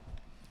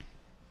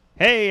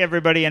Hey,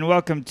 everybody, and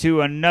welcome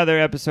to another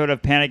episode of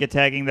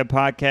Attacking the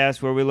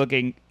podcast, where we're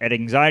looking at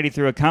anxiety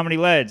through a comedy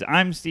lens.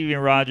 I'm Steven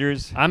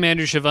Rogers. I'm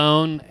Andrew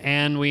Chavone,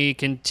 and we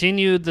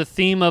continued the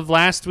theme of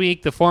last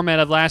week, the format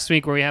of last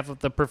week, where we have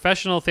the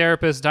professional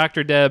therapist,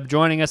 Doctor Deb,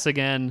 joining us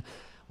again,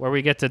 where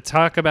we get to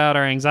talk about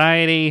our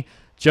anxiety,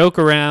 joke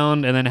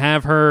around, and then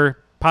have her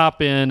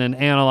pop in and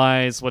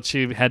analyze what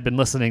she had been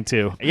listening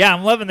to. Yeah,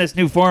 I'm loving this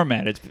new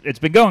format. It's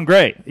been going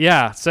great.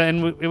 Yeah,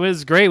 it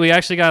was great. We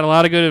actually got a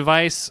lot of good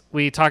advice.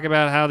 We talk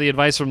about how the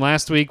advice from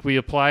last week, we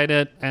applied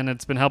it, and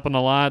it's been helping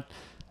a lot.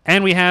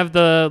 And we have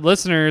the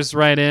listeners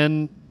write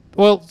in.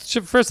 Well,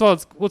 first of all,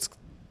 let's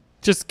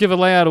just give a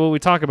layout of what we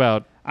talk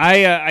about.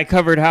 I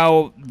covered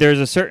how there's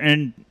a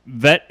certain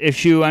vet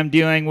issue I'm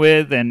dealing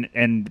with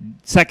and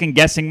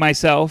second-guessing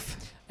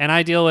myself. And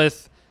I deal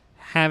with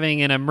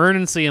having an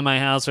emergency in my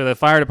house where the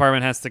fire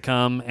department has to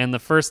come, and the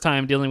first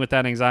time dealing with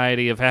that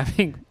anxiety of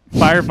having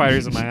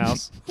firefighters in my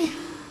house.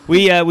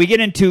 We get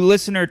into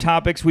listener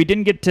topics. We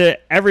didn't get to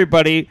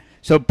everybody,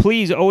 so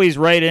please always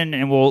write in,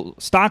 and we'll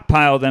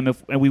stockpile them.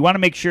 And we want to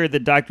make sure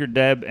that Dr.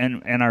 Deb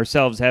and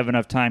ourselves have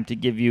enough time to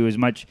give you as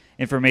much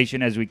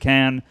information as we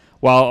can,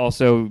 while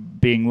also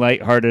being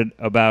lighthearted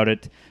about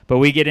it. But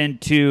we get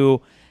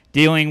into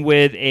dealing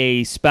with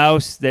a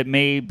spouse that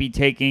may be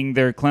taking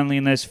their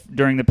cleanliness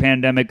during the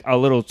pandemic a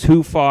little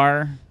too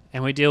far.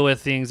 And we deal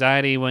with the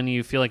anxiety when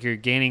you feel like you're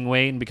gaining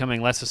weight and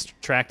becoming less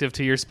attractive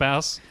to your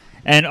spouse.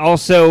 And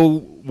also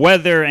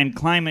weather and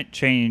climate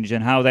change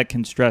and how that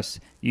can stress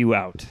you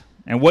out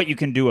and what you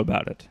can do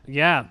about it.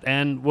 Yeah,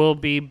 and we'll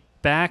be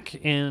back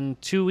in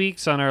 2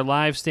 weeks on our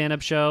live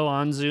stand-up show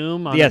on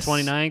Zoom on the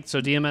 29th, so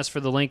DMS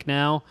for the link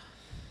now.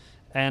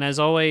 And as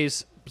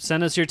always,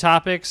 send us your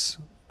topics.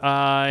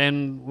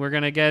 And we're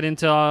going to get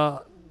into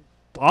all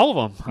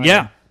of them.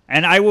 Yeah.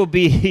 And I will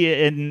be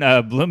in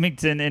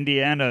Bloomington,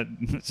 Indiana,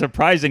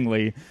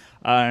 surprisingly,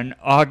 on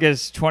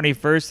August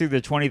 21st through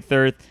the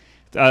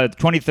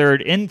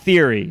 23rd in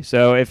theory.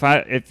 So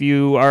if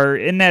you are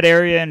in that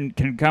area and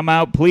can come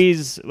out,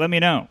 please let me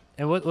know.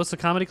 And what's the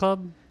comedy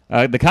club?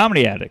 The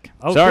Comedy Attic.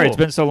 Oh, sorry, cool. It's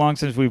been so long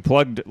since we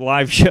plugged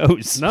live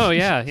shows. No,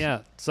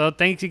 yeah. So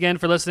thanks again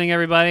for listening,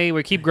 everybody.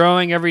 We keep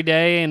growing every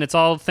day, and it's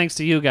all thanks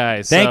to you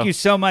guys. Thank you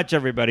so much,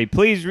 everybody.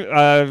 Please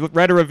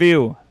write a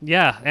review.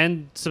 Yeah,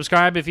 and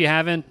subscribe if you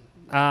haven't.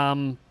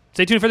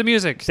 Stay tuned for the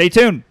music. Stay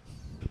tuned.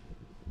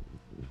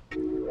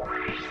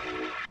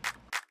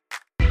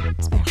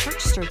 My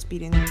heart starts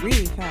beating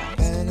really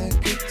fast. I'm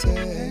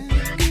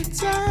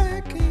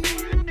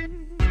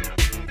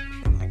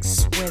like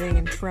sweating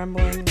and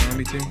trembling.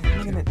 Me too. Am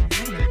I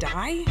gonna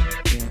die?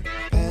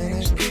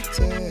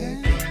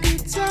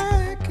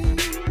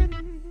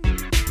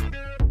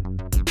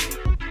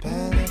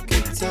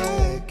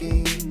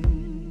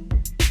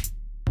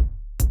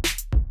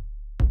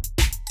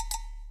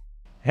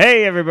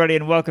 Hey, everybody,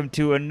 and welcome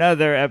to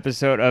another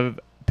episode of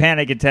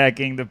Panic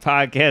Attacking, the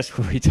podcast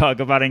where we talk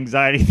about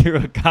anxiety through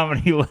a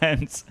comedy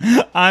lens.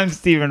 I'm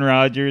Steven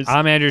Rogers.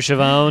 I'm Andrew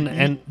Chavone,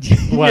 and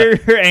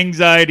what? Your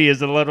anxiety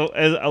is a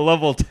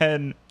level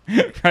 10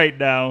 right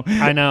now.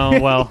 I know.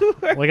 Well,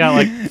 we got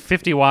like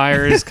 50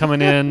 wires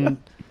coming in.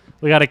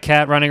 We got a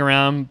cat running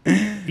around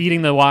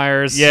eating the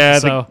wires. Yeah,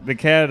 so. the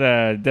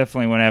cat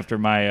definitely went after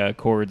my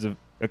cords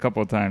a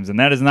couple of times, and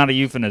that is not a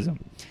euphemism.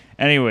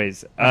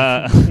 Anyways,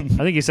 I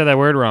think you said that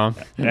word wrong.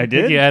 I did?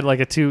 think you had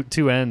like a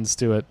two ends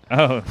to it.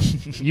 Oh.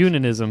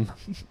 Unionism.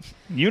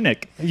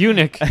 Eunuch.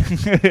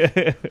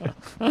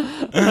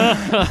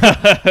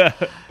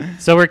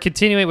 So we're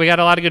continuing. We got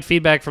a lot of good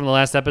feedback from the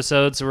last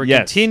episode, so we're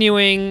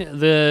continuing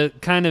the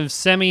kind of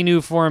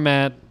semi-new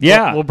format.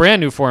 Yeah. Well,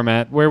 brand new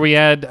format, where we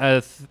add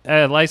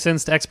a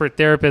licensed expert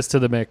therapist to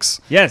the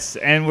mix. Yes,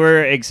 and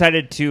we're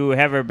excited to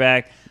have her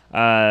back.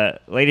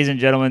 Ladies and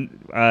gentlemen,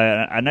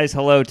 a nice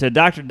hello to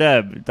Dr.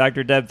 Deb.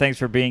 Dr. Deb, thanks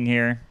for being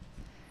here.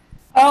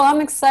 Oh, I'm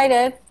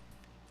excited.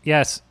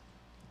 Yes.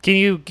 Can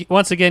you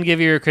once again give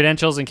your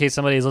credentials in case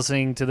somebody is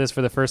listening to this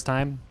for the first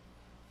time?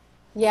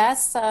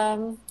 Yes,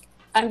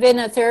 I've been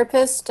a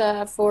therapist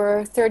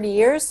for 30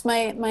 years.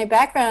 My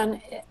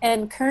background,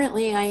 and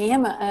currently I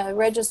am a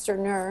registered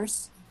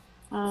nurse,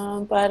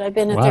 but I've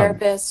been a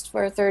therapist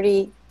for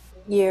 30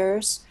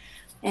 years.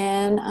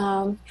 And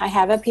I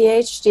have a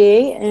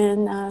PhD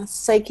in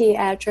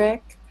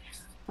psychiatric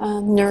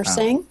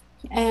nursing,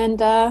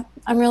 and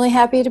I'm really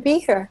happy to be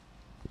here.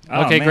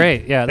 Okay,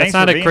 great. Yeah, that's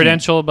not a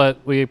credential, but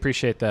we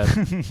appreciate that.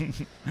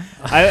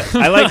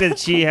 I like that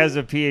she has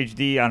a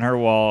PhD on her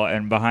wall,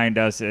 and behind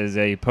us is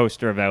a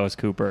poster of Alice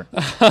Cooper.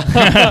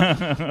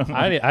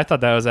 I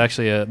thought that was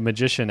actually a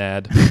magician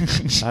ad.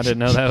 I didn't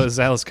know that was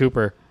Alice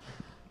Cooper.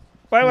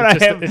 Why would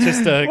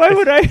why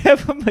would I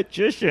have a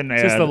magician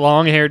ad? Just a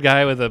long-haired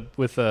guy with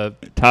a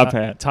top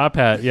hat. Top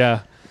hat,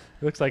 yeah.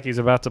 It looks like he's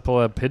about to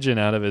pull a pigeon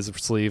out of his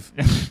sleeve.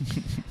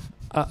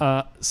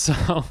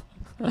 So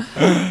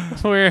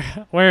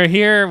we're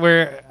here.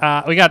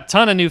 We got a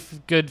ton of new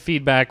good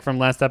feedback from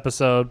last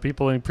episode.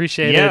 People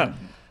appreciate it.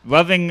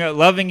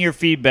 Loving your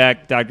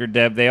feedback, Dr.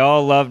 Deb. They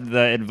all loved the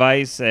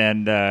advice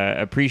and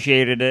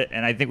appreciated it.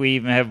 And I think we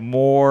even have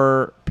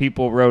more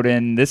people wrote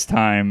in this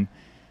time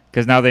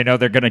because now they know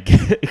they're going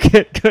to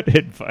get good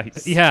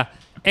advice. Yeah.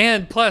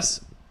 And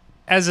plus,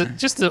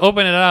 just to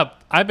open it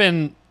up,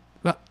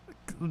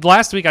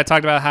 last week I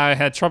talked about how I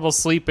had trouble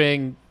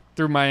sleeping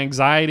through my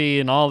anxiety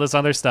and all this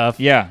other stuff.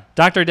 Yeah.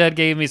 Dr. Deb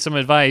gave me some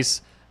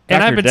advice.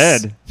 Dr. And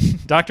Deb?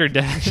 Dr.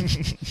 Deb.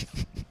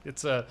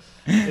 It's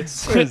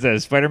What is that, a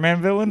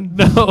Spider-Man villain?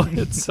 No,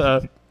 it's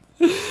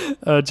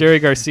Jerry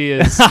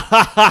Garcia's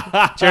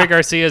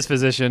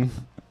physician.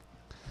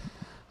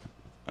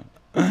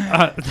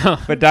 No.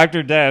 But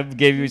Dr. Deb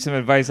gave you some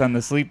advice on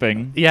the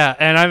sleeping. Yeah,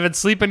 and I've been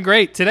sleeping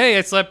great. Today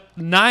I slept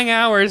 9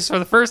 hours for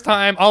the first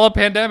time all of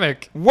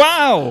pandemic.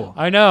 Wow.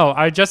 I know.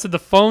 I adjusted the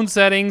phone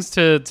settings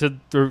to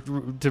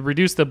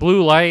reduce the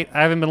blue light.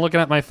 I haven't been looking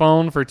at my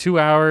phone for 2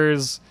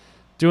 hours,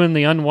 doing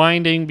the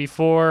unwinding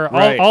before,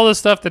 Right. all the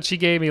stuff that she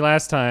gave me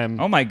last time.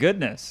 Oh, my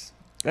goodness.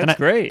 That's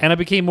great. And I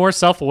became more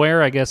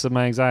self-aware, I guess, of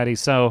my anxiety.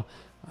 So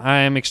I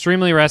am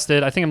extremely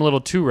rested. I think I'm a little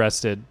too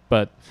rested,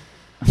 but...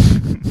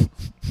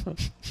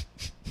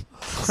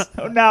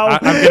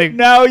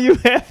 Now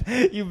you've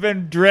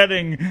been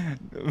dreading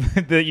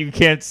that you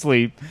can't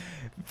sleep,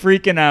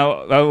 freaking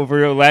out over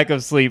your lack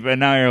of sleep, and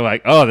now you're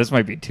like, oh, this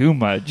might be too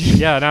much.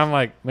 Yeah, now I'm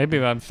like, maybe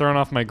I'm throwing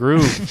off my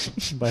groove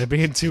by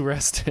being too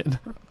rested.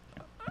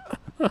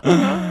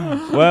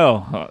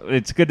 Well,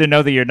 it's good to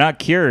know that you're not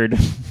cured.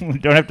 We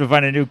don't have to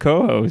find a new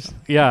co-host.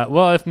 Yeah,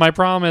 well, if my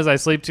problem is I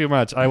sleep too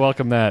much, I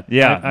welcome that.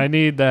 Yeah. I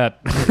need that.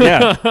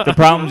 Yeah, the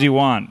problems you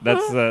want.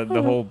 That's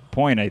the whole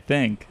point, I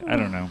think. I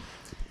don't know.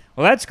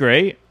 Well, that's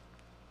great.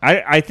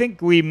 I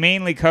think we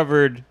mainly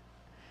covered...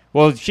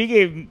 Well, she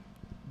gave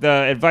the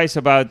advice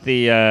about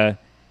the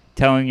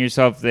telling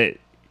yourself that...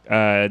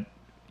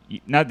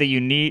 not that you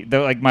need...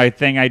 like my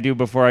thing I do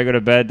before I go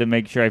to bed to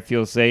make sure I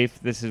feel safe.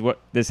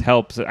 This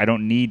helps. I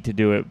don't need to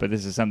do it, but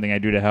this is something I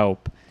do to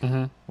help.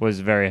 Mm-hmm. Was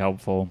very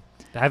helpful.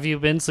 Have you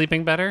been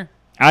sleeping better?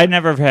 I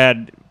never have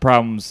had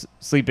problems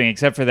sleeping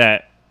except for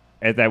that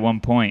at that one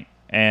point.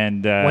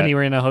 And when you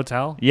were in a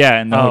hotel?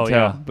 Yeah, in the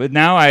hotel. Yeah. But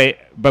now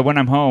but when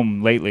I'm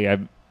home lately,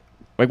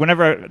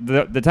 whenever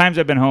the times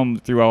I've been home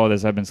through all of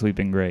this, I've been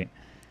sleeping great.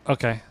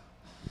 Okay.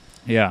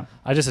 Yeah.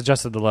 I just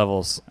adjusted the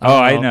levels.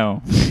 I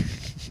know.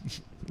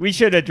 We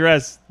should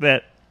address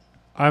that.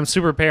 I'm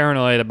super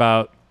paranoid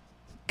about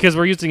because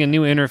we're using a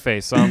new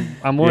interface, so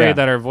I'm worried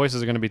that our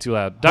voices are going to be too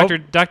loud.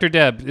 Dr.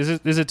 Deb,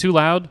 is it too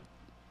loud?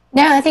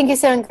 No, I think you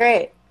sound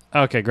great.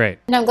 Okay, great.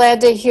 And I'm glad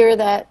to hear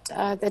that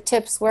the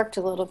tips worked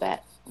a little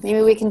bit.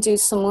 Maybe we can do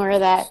some more of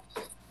that.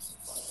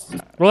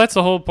 Well, that's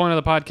the whole point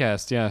of the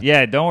podcast, yeah.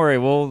 Yeah, don't worry.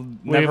 We'll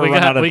never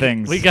run out of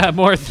things. We got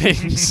more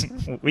things.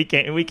 we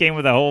came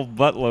with a whole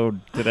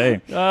buttload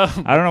today.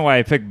 I don't know why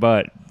I picked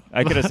butt.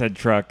 I could have said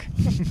truck.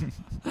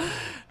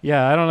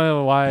 Yeah, I don't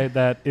know why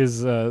that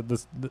is.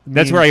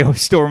 That's where I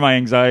store my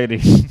anxiety.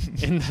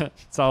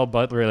 It's all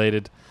butt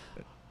related.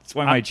 That's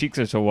why my cheeks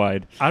are so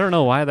wide. I don't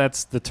know why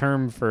that's the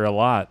term for a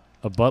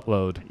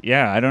buttload.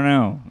 Yeah, I don't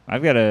know.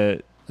 I've got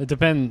a... It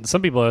depends.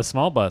 Some people have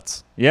small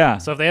butts. Yeah.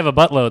 So if they have a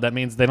buttload, that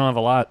means they don't have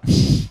a lot.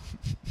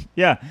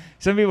 Yeah.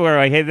 Some people are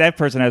like, hey, that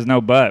person has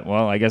no butt.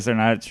 Well, I guess they're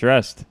not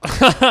stressed.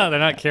 They're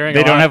not carrying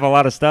They don't have a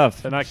lot of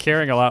stuff. They're not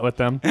carrying a lot with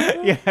them.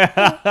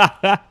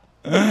 Yeah.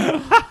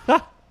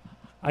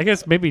 I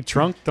guess maybe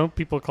trunk. Don't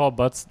people call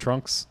butts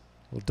trunks?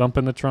 We'll dump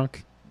in the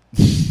trunk.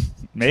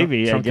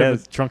 Maybe, trunk I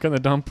guess. Trunk in the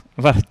dump.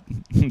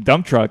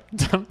 Dump truck.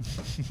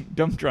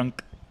 Dump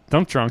trunk.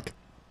 Dump trunk.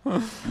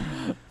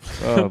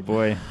 Oh,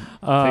 boy.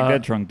 Take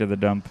that trunk to the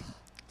dump.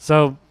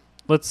 So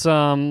let's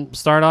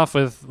start off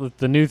with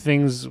the new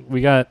things.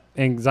 We got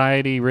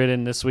anxiety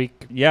ridden this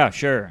week. Yeah,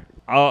 sure.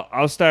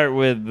 I'll start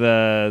with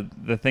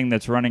the thing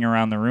that's running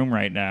around the room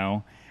right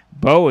now.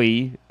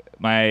 Bowie,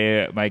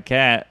 my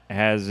cat,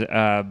 has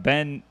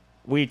been...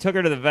 We took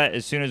her to the vet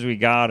as soon as we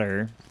got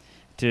her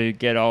to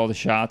get all the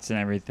shots and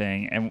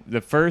everything. And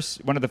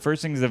one of the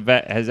first things the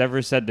vet has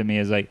ever said to me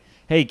is like,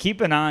 hey,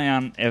 keep an eye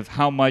on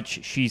how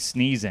much she's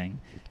sneezing.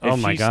 If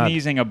my she's God.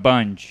 sneezing a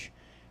bunch,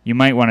 you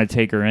might want to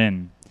take her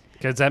in.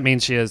 Because that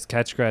means she has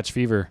cat scratch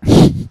fever.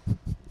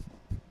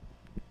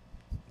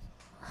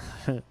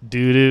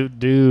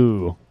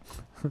 Do-do-do.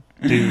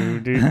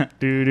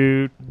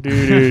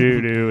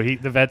 Do-do-do-do-do-do-do.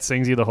 The vet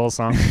sings you the whole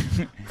song.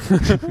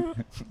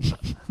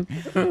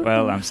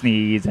 Well, I'm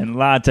sneezing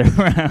lots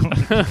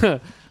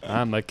around.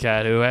 I'm a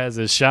cat who has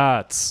his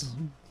shots,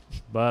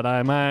 but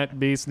I might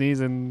be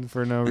sneezing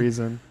for no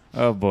reason.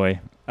 Oh, boy.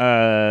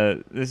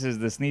 This is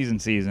the sneezing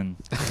season.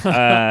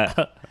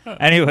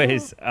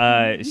 Anyways,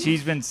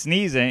 she's been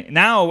sneezing.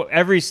 Now,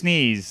 every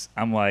sneeze,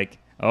 I'm like,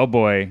 oh,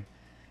 boy,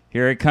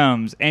 here it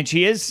comes. And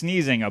she is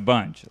sneezing a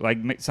bunch.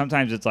 Like,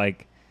 sometimes it's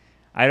like,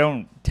 I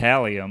don't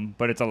tally them,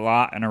 but it's a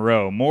lot in a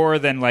row. More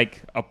than,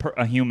 like,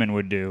 a human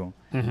would do.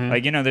 Mm-hmm.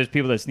 Like, there's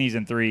people that sneeze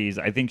in threes.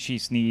 I think she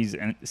sneezes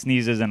in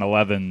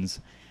 11s.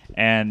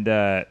 And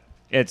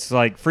it's,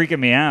 like, freaking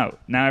me out.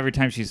 Now, every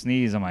time she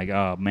sneezes, I'm like,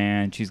 oh,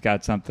 man, she's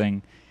got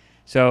something.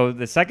 So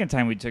the second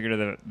time we took her to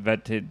the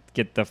vet to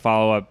get the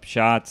follow-up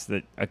shots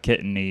that a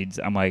kitten needs,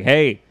 I'm like,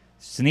 hey,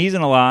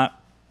 sneezing a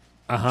lot.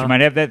 She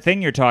might have that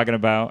thing you're talking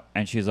about.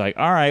 And she's like,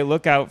 all right,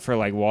 look out for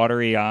like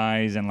watery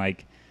eyes and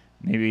like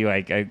maybe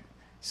like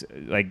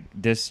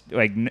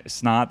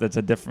snot that's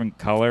a different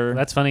color.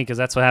 That's funny because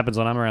that's what happens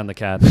when I'm around the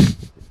cat.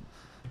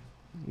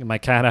 My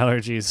cat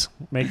allergies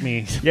make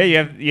me. Yeah,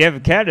 you have a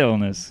cat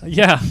illness.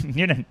 Yeah,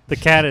 You know. the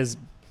cat is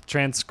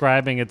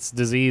transcribing its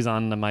disease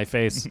onto my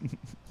face.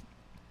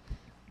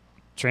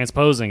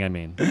 Transposing, I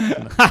mean.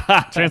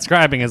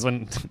 Transcribing is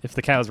when if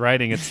the cat was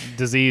writing its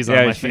disease on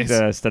my face. Yeah, she's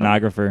a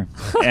stenographer,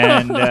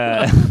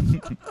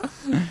 and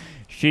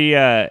she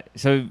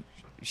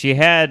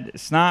had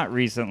snot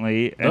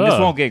recently, and this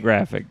won't get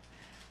graphic,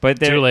 but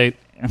Too late.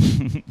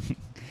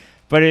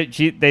 But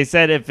they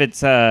said if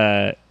it's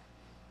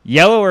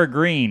yellow or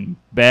green,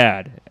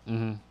 bad.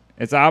 Mm-hmm.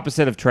 It's the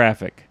opposite of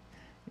traffic.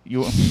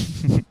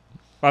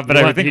 But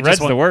everything red's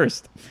the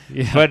worst.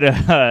 Yeah.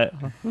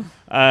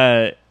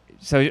 But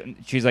so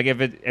she's like, if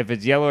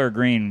it's yellow or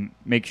green,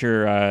 make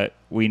sure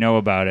we know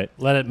about it.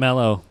 Let it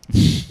mellow.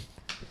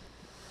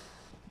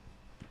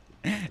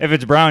 If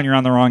it's brown, you're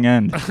on the wrong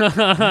end.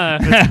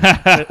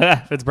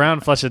 If it's brown,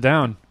 flush it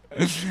down.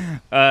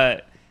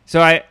 Now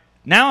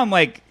I'm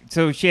like,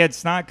 so she had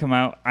snot come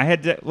out. I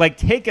had to like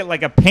take it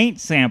like a paint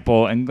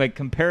sample and like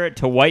compare it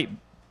to white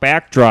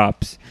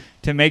backdrops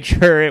to make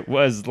sure it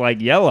was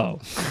like yellow.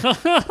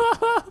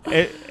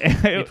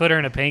 You put her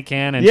in a paint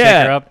can and shake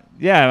her up.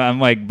 Yeah, I'm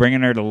like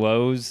bringing her to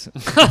Lowe's.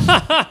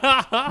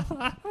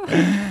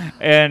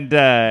 And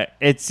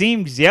it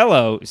seems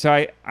yellow.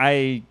 So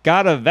I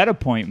got a vet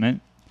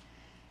appointment,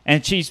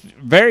 and she's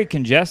very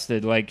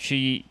congested. Like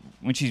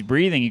when she's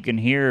breathing, you can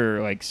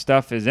hear like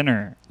stuff is in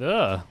her.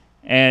 Ugh.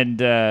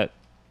 And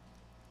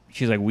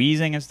she's like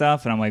wheezing and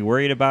stuff, and I'm like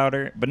worried about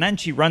her. But then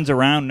she runs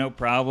around no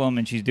problem,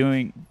 and she's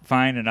doing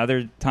fine at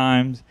other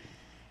times.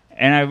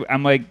 And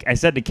I'm like, I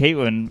said to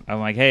Caitlin, I'm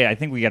like, hey, I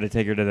think we got to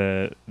take her to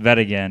the vet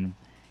again.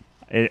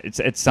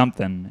 It's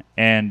something.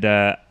 And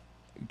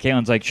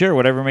Caitlin's like, sure,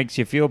 whatever makes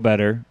you feel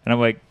better. And I'm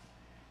like,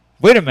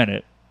 wait a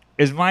minute,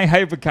 is my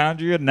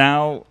hypochondria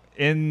now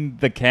in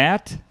the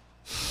cat?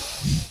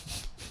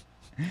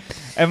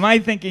 Am I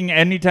thinking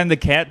anytime the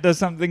cat does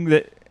something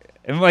that?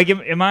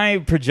 Am I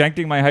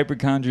projecting my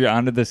hypochondria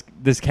onto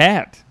this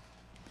cat?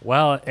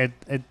 Well,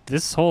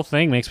 this whole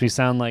thing makes me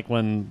sound like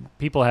when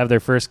people have their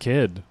first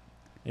kid.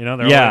 You know,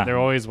 they're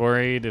always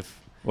worried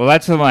if. Well,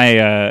 that's what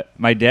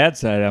my dad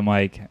said. I'm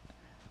like,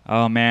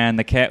 oh man,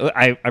 the cat.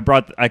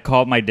 I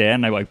called my dad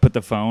and I like put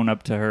the phone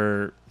up to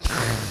her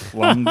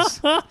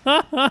lungs.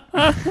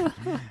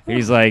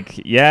 He's like,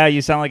 yeah,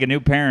 you sound like a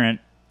new parent.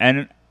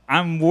 And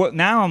I'm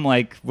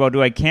like, well,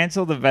 do I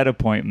cancel the vet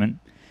appointment?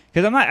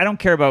 Because I don't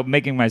care about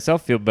making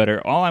myself feel better.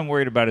 All I'm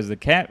worried about is the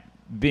cat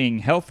being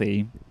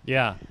healthy.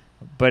 Yeah.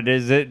 But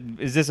is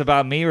this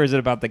about me or is it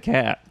about the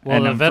cat? Well,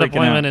 and the I'm vet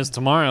appointment out. is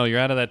tomorrow. You're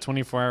out of that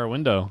 24-hour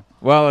window.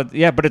 Well,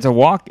 yeah, but it's a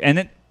walk,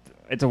 and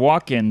it's a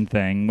walk-in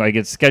thing. Like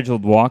it's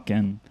scheduled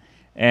walk-in,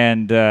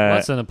 and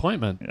what's an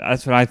appointment?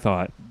 That's what I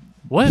thought.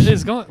 What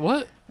is going?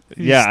 What?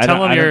 Yeah,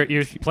 tell them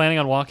you're planning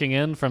on walking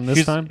in from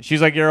this time.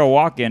 She's like, you're a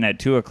walk-in at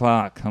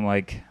 2:00. I'm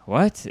like,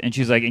 what? And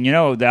she's like, and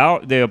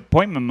the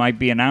appointment might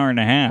be an hour and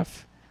a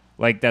half.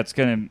 Like that's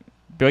gonna,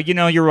 but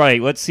you're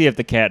right. Let's see if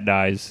the cat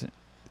dies.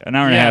 An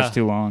hour and a half is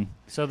too long.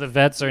 So the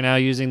vets are now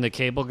using the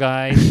cable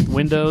guy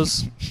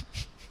windows.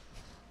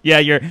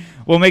 Yeah,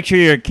 we'll make sure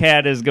your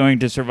cat is going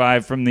to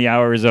survive from the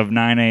hours of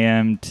 9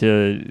 a.m.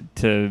 to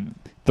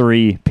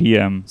 3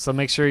 p.m. So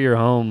make sure you're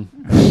home.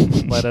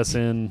 Let us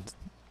in.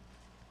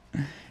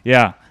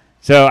 Yeah.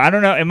 So I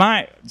don't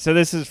know. So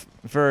this is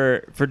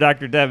for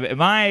Dr. Deb.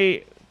 Am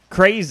I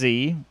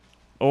crazy,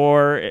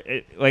 or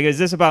is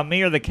this about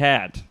me or the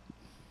cat?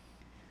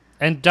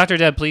 And Dr.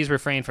 Deb, please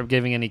refrain from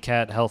giving any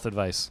cat health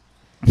advice.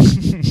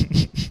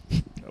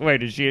 Wait,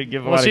 did she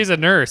give? She's a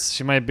nurse.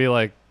 She might be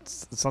like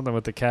something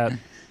with the cat.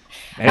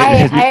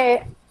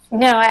 I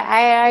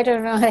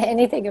don't know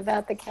anything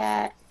about the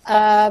cat.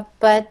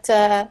 But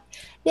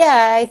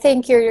yeah, I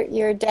think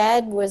your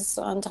dad was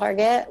on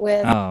target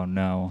with. Oh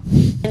no.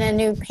 And a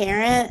new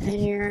parent,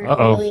 and you're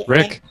really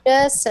Rick.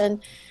 anxious, and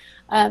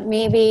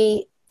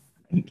maybe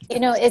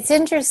it's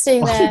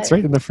interesting that it's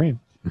right in the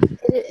frame.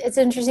 It's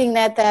interesting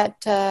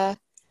that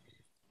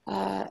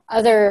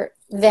other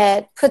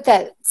that put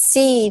that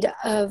seed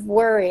of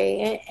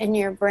worry in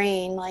your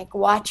brain, like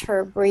watch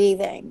her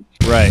breathing.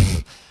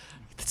 Right.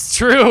 It's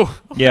true.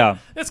 Yeah.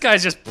 This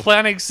guy's just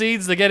planting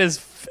seeds to get his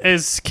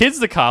kids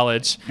to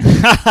college,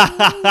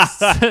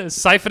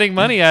 siphoning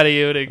money out of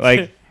you.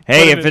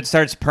 Hey, if it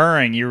starts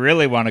purring, you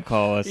really want to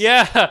call us.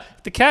 Yeah.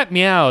 If the cat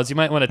meows, you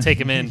might want to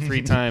take him in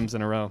 3 times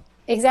in a row.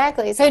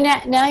 Exactly. So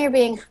now you're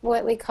being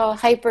what we call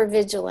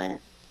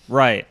hypervigilant.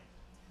 Right.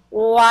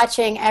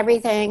 Watching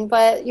everything,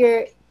 but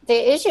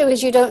the issue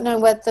is you don't know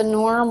what the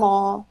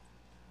normal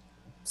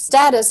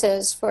status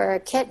is for a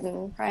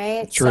kitten,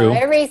 right? True. So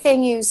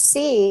everything you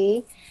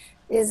see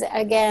is,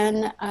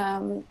 again,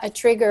 a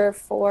trigger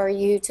for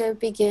you to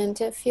begin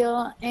to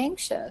feel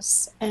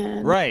anxious.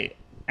 And right.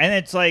 And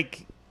it's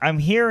like I'm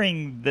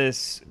hearing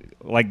this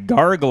like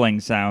gargling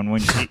sound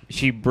when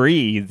she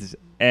breathes,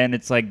 and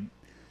it's like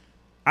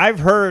I've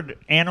heard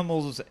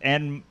animals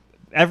and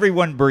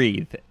everyone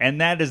breathe,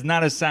 and that is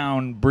not a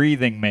sound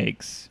breathing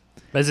makes.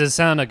 Does it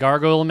sound a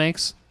gargoyle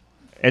makes?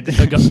 It,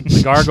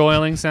 The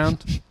gargoyling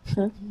sound?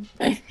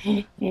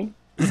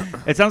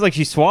 it sounds like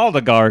she swallowed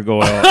a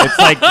gargoyle. It's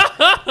like,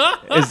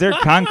 is there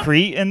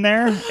concrete in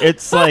there?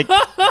 It's like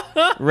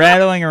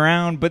rattling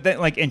around, but then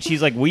like, and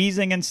she's like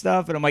wheezing and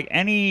stuff, and I'm like,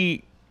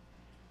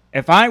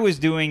 if I was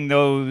doing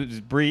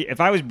if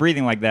I was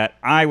breathing like that,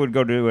 I would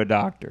go to a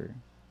doctor.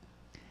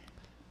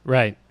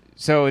 Right.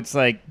 So it's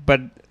like,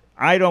 but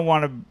I don't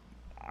want to.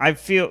 I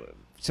feel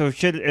so.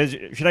 Should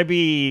I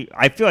be?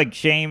 I feel like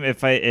shame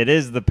if it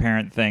is the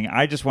parent thing.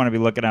 I just want to be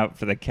looking out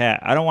for the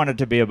cat. I don't want it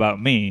to be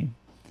about me.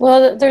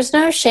 Well, there's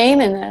no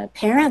shame in the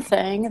parent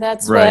thing.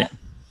 That's Right.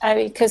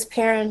 because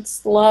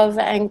parents love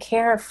and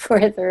care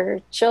for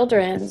their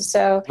children.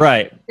 So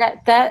Right.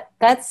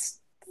 that's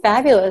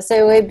fabulous.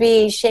 It would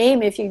be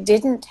shame if you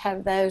didn't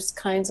have those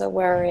kinds of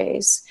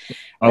worries,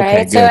 Okay,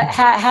 right? So good.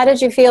 how did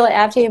you feel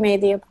after you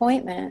made the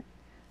appointment?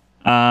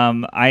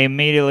 I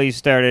immediately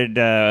started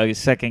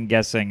second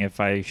guessing if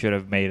I should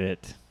have made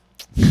it.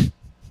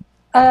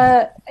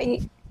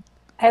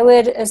 I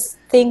would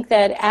think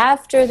that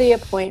after the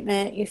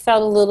appointment, you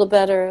felt a little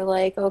better,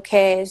 like,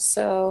 okay,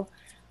 so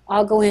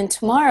I'll go in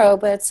tomorrow,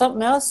 but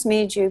something else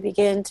made you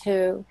begin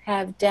to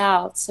have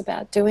doubts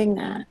about doing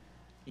that.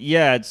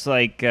 Yeah, it's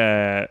like,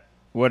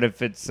 what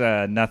if it's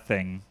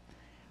nothing?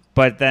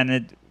 But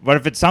then what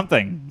if it's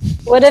something?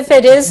 What if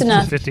it is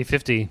nothing?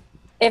 50-50.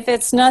 If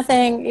it's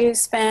nothing, you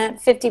spent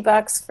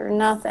 $50 for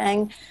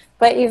nothing,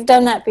 but you've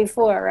done that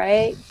before,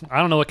 right? I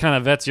don't know what kind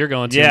of vets you're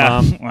going to,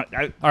 Yeah. Mom.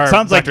 Or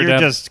Sounds like Dr. you're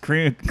Deb. just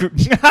you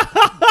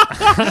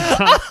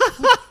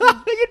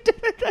did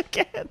it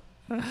again.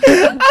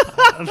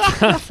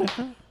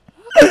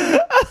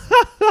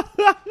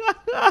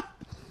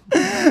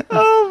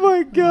 Oh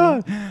my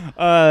god.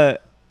 I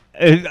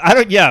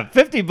don't. Yeah,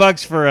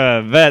 $50 for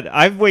a vet.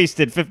 I've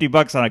wasted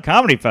 $50 on a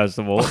comedy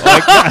festival.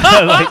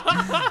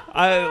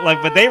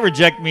 But they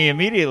reject me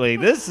immediately.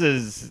 This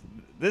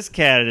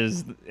cat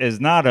is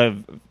not a.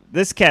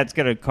 This cat's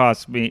gonna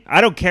cost me.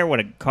 I don't care what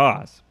it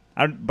costs.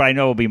 But I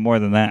know it'll be more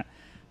than that.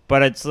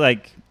 But it's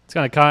like, It's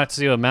going to cost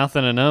you a mouth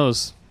and a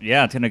nose.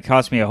 yeah, it's gonna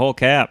cost me a whole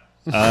cap.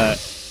 Well,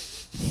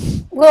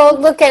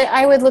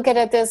 I would look at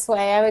it this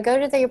way. I would go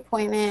to the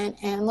appointment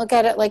and look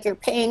at it like you're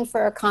paying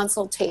for a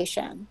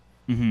consultation.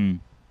 Mm-hmm.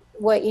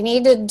 What you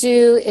need to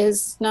do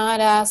is not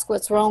ask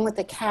what's wrong with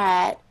the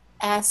cat.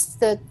 Ask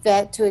the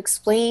vet to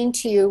explain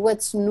to you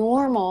what's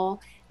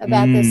normal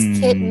about this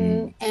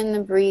kitten and the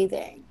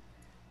breathing.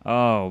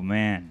 Oh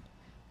man.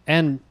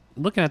 And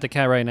looking at the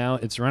cat right now,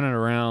 it's running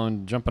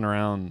around, jumping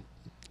around.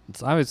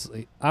 It's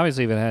obviously if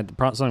it had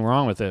something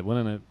wrong with it,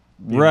 wouldn't it?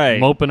 Be Right.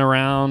 Moping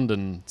around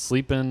and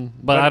sleeping.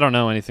 But I don't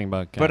know anything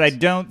about cats. But I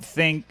don't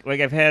think, like,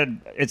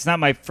 it's not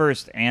my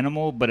first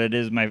animal, but it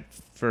is my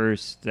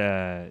first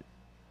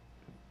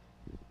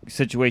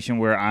situation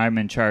where I'm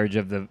in charge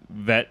of the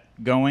vet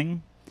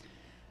going.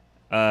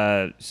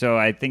 So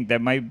I think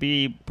that might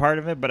be part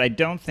of it, but I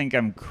don't think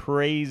I'm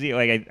crazy.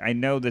 Like, I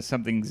know that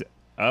something's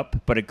up,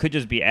 but it could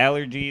just be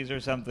allergies or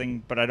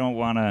something, but I don't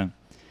want to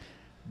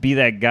be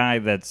that guy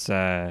that's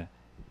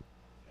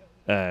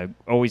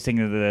always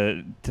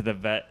thinking to the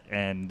vet,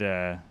 and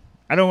I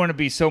don't want to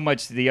be so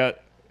much I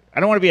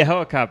don't want to be a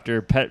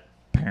helicopter pet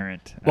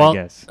parent, Well, I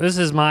guess. this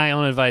is my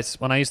own advice.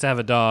 When I used to have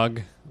a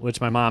dog, which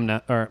my mom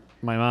now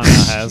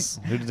has.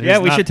 Yeah,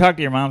 we should talk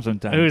to your mom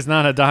sometime. Who's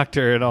not a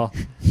doctor at all.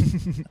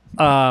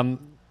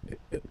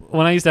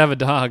 When I used to have a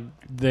dog,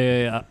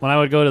 when I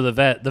would go to the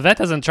vet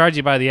doesn't charge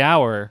you by the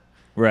hour.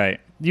 Right.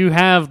 You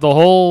have the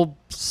whole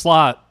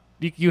slot.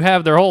 You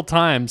have their whole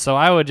time. So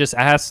I would just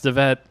ask the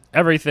vet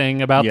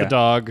everything about the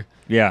dog.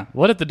 Yeah.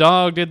 What if the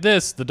dog did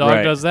this? The dog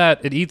Right. does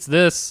that. It eats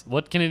this.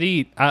 What can it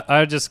eat? I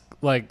would just,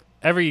 like,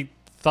 every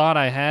thought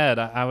I had,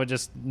 I would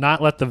just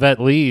not let the vet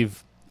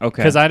leave.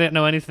 Okay. Because I didn't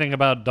know anything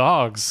about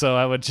dogs. So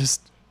I would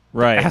just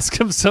ask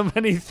them so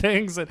many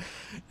things. And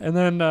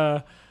then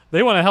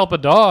they want to help a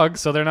dog,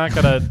 so they're not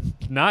going to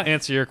not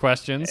answer your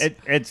questions.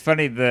 It's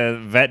funny, the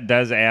vet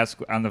does ask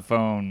on the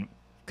phone,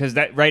 because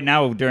that right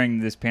now during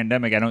this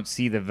pandemic, I don't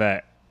see the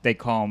vet. They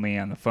call me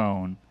on the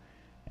phone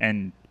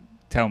and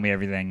tell me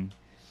everything.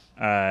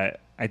 I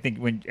think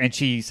and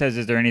she says,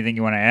 "Is there anything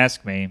you want to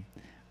ask me?"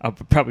 I'll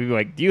probably be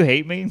like, "Do you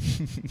hate me?"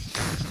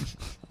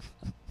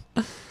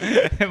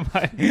 am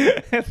I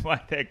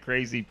that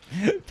crazy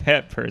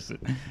pet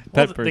person?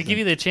 They give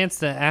you the chance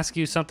to ask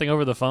you something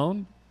over the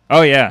phone?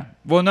 Oh yeah.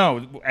 Well, no.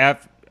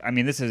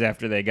 This is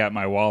after they got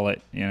my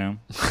wallet. You know.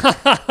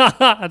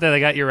 They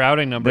got your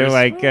routing numbers.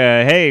 They're like,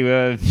 "Hey,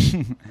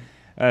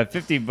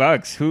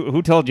 $50.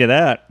 Who told you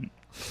that?"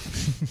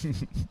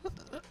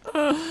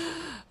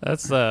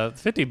 That's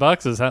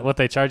 $50 is what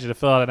they charge you to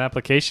fill out an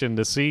application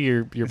to see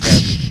your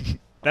pet.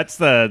 That's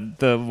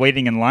the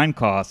waiting in line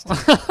cost.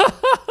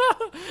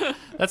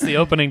 That's the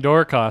opening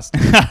door cost.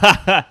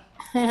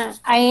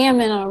 I am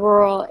in a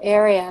rural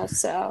area,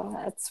 so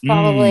that's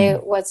probably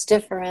what's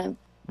different.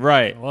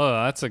 Right.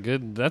 Well, that's a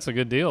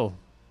good deal.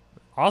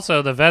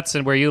 Also, the vets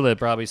in where you live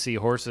probably see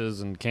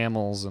horses and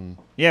camels and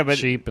Yeah, but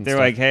sheep and they're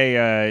stuff. like,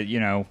 hey,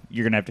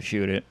 you're gonna have to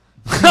shoot it.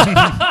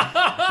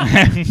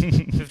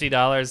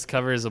 $50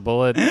 covers a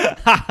bullet.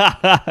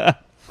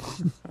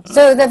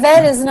 So the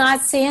vet is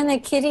not seeing the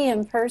kitty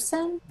in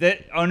person?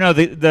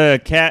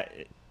 The cat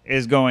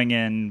is going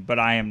in, but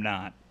I am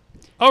not.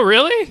 Oh,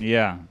 really?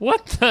 Yeah.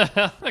 What the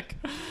heck?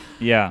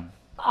 Yeah.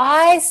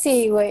 I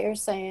see what you're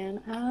saying.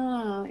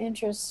 Oh,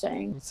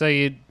 interesting. So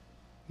you'd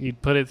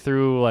put it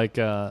through like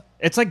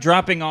It's like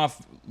dropping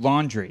off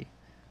laundry.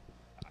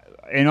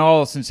 In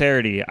all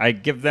sincerity, I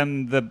give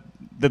them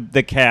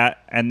the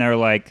cat, and they're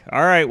like,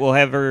 "All right, we'll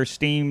have her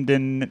steamed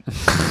and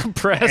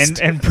pressed.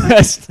 and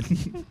pressed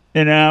in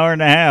an hour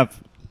and a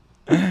half."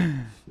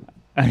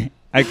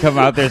 I come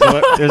out. There's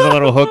a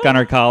little hook on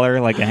her collar,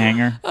 like a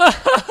hanger.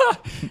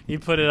 You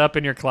put it up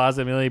in your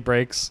closet, immediately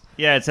breaks.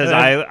 Yeah, it says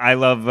I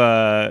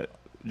love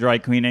dry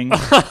cleaning.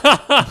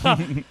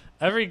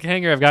 Every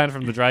hanger I've gotten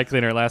from the dry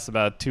cleaner lasts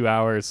about 2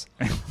 hours.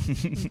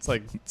 It's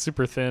like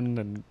super thin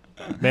and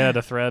made out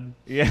of thread.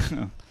 Yeah.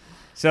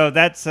 So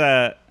that's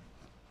I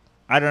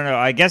don't know.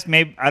 I guess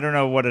maybe I don't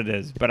know what it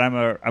is, but I'm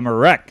a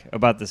wreck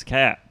about this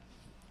cat.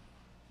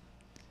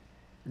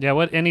 Yeah.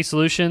 What? Any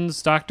solutions,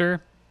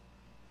 doctor?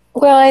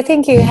 Well, I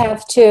think you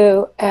have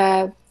to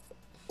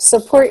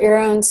support your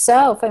own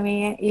self. I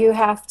mean, you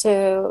have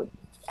to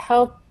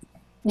help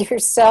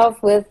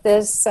yourself with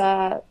this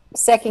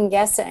second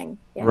guessing.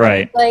 You know?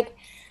 Right. Like,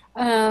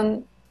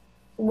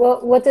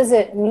 what does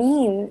it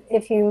mean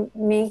if you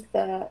make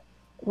the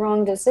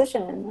wrong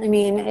decision? I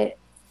mean,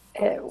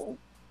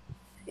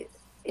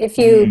 if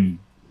you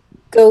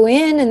go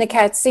in and the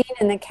cat's seen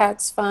and the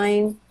cat's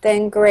fine,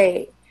 then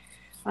great.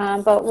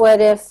 But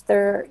what if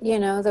there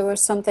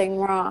was something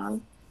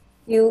wrong?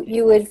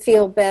 You would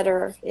feel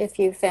better if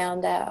you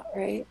found out,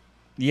 right?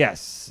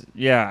 Yes.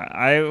 Yeah.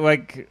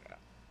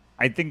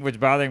 I think what's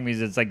bothering me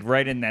is it's like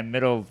right in that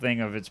middle thing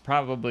of it's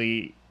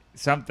probably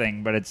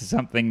something, but it's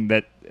something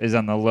that is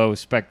on the low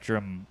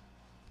spectrum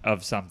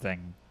of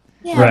something.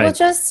 Yeah. Right. Well,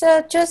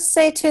 just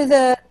say to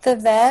the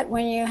vet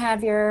when you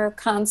have your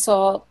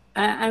consult,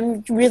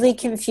 I'm really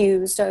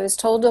confused. I was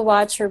told to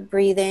watch her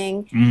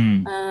breathing.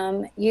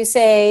 You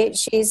say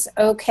she's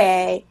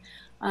okay,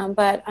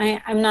 but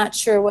I'm not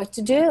sure what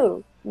to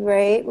do,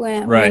 right?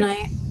 When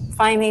I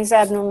find these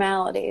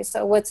abnormalities.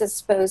 So what's it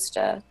supposed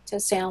to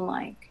sound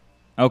like?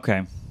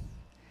 Okay.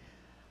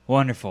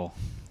 Wonderful.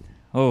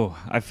 Oh,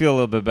 I feel a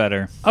little bit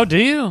better. Oh, do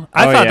you?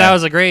 I thought that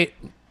was a great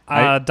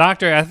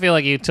doctor. I feel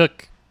like you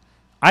took.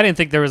 I didn't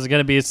think there was going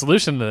to be a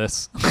solution to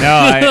this.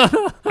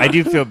 No, I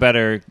do feel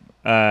better.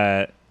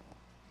 I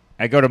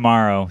go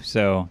tomorrow,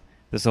 so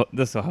this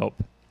will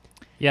help.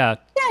 Yeah.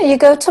 Yeah, you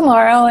go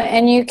tomorrow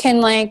and you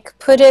can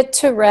put it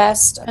to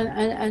rest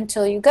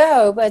until you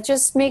go, but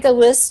just make a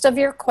list of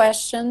your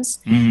questions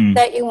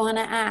that you want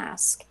to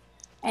ask.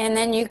 And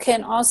then you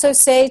can also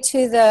say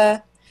to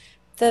the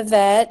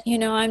vet,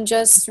 I'm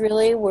just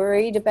really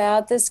worried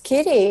about this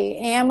kitty.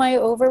 Am I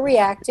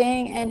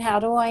overreacting? And how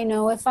do I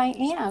know if I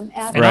am?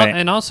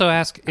 And also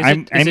ask,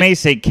 I may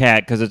say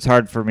cat because it's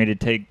hard for me to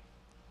take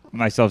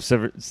myself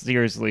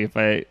seriously if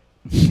I...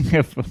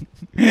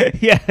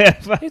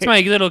 It's my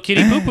little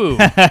kitty poo-poo.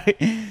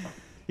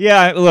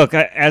 Yeah, look,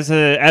 as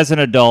an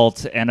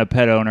adult and a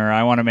pet owner,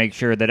 I want to make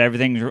sure that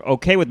everything's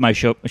okay with my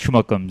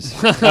schmuckums.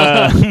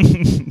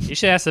 You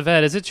should ask the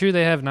vet, is it true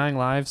they have 9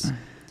 lives?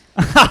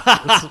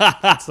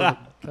 That's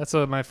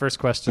my first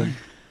question.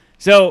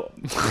 So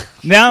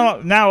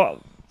now,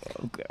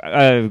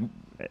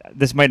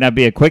 this might not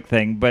be a quick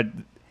thing, but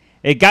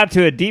it got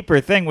to a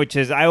deeper thing, which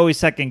is I always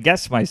second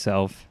guess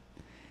myself.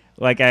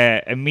 Like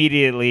I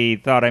immediately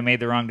thought I made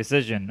the wrong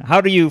decision.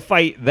 How do you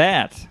fight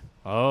that?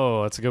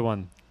 Oh, that's a good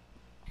one.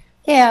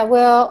 Yeah,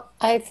 well,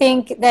 I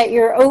think that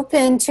you're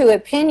open to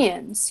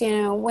opinions.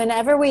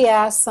 Whenever we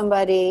ask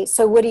somebody,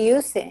 so what do you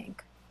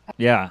think?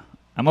 Yeah,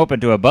 I'm open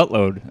to a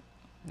buttload.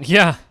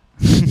 Yeah.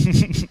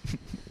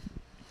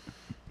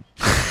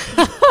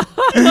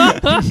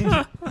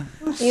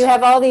 You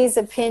have all these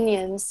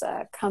opinions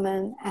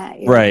coming at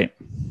you. Right.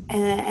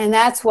 And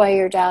that's why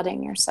you're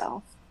doubting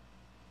yourself.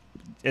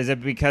 Is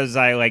it because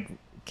I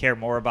care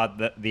more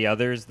about the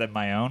others than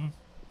my own?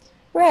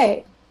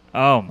 Right.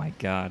 Oh my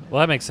God.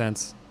 Well, that makes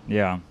sense.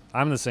 Yeah.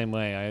 I'm the same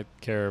way. I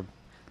care.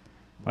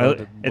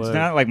 It's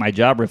not like my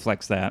job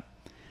reflects that.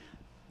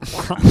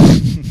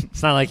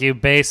 It's not like you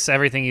base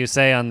everything you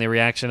say on the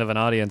reaction of an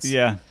audience.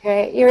 Yeah.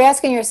 Right. You're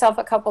asking yourself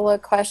a couple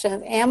of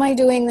questions. Am I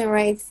doing the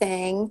right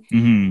thing?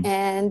 Mm-hmm.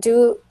 And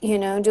do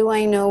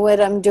I know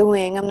what I'm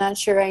doing? I'm not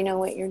sure I know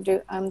what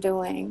I'm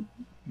doing.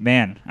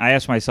 Man, I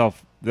ask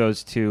myself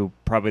those two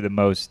probably the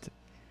most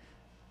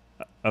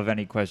of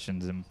any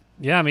questions.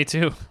 Yeah, me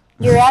too.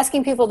 You're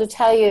asking people to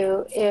tell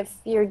you if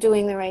you're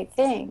doing the right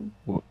thing.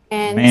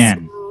 And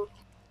Man.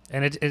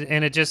 And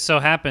it just so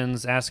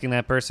happens asking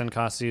that person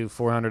costs you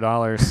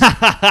 $400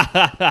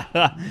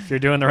 if you're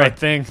doing the right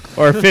thing.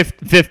 Or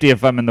 50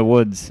 if I'm in the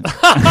woods.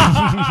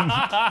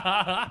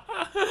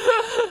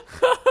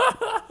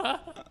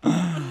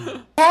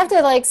 You have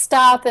to like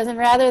stop and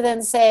rather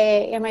than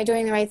say, am I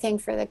doing the right thing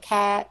for the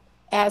cat?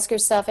 Ask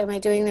yourself, am I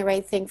doing the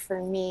right thing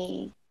for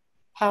me?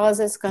 How is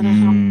this going to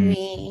help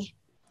me?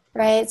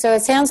 Right? So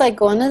it sounds like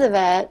going to the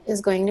vet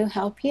is going to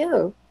help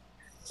you.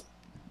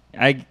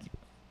 I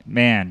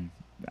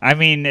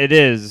mean, it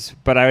is,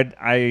 but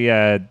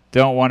I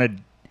don't want to.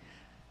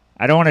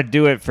 I don't want to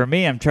do it for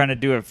me. I'm trying to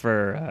do it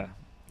for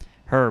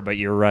her. But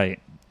you're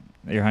right.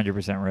 You're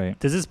 100% right.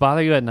 Does this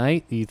bother you at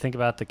night? Do you think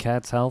about the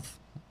cat's health?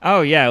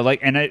 Oh yeah,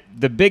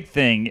 the big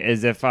thing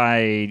is if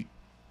I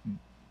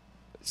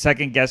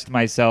second guessed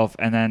myself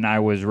and then I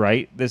was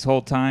right this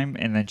whole time,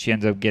 and then she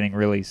ends up getting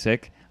really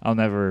sick, I'll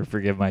never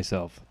forgive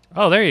myself.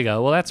 Oh, there you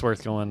go. Well, that's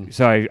worth going.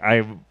 So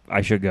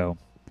I should go.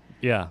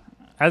 Yeah,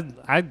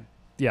 I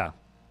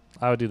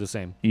would do the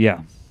same.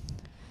 Yeah.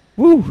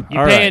 Woo.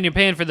 You're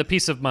paying for the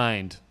peace of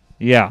mind.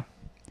 Yeah.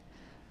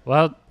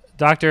 Well,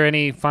 doctor,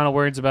 any final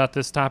words about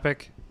this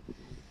topic?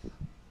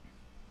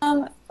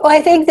 Well,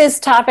 I think this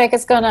topic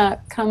is going to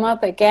come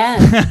up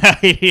again.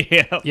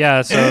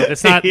 Yeah, so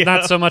it's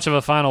not so much of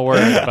a final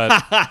word,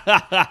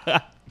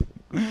 but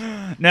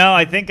no,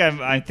 I think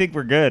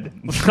we're good.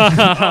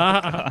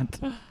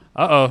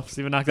 Uh-oh,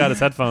 Steven knocked out his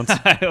headphones.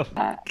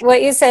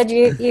 What you said,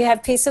 you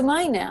have peace of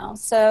mind now,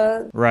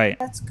 so right.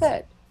 That's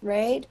good,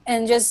 right?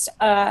 And just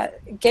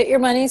get your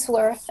money's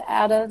worth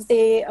out of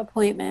the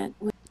appointment.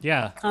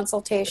 Yeah.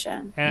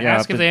 Consultation. And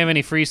ask if they have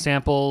any free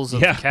samples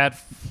of cat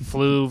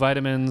flu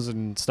vitamins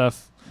and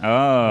stuff. Oh.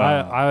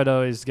 I would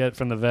always get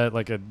from the vet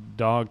like a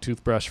dog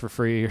toothbrush for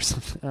free or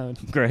something.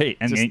 Great.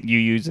 And you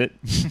use it?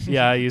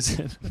 Yeah, I use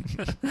it.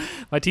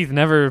 My teeth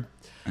never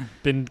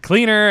been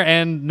cleaner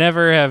and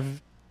never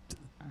have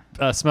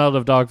smelled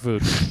of dog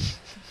food.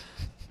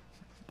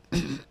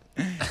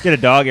 Get a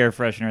dog air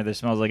freshener that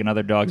smells like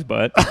another dog's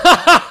butt.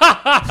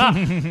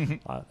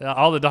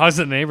 All the dogs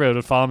in the neighborhood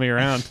would follow me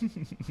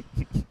around.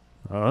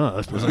 Oh,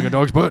 that smells like a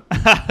dog's butt.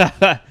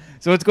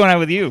 So what's going on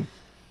with you?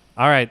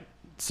 All right.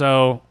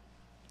 So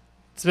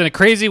it's been a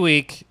crazy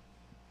week.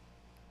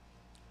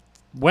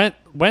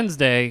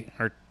 Wednesday's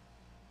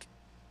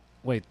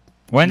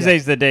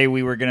the day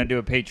we were going to do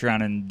a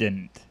Patreon and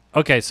didn't.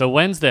 Okay, so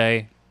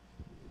Wednesday,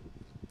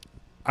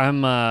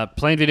 I'm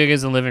playing video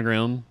games in the living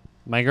room.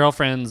 My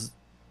girlfriend's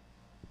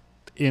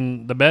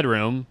in the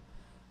bedroom,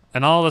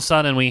 and all of a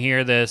sudden we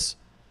hear this.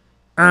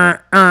 I'm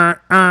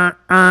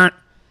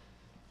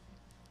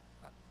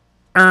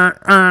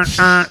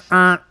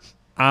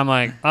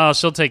like, oh,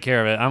 she'll take care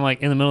of it. I'm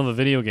like in the middle of a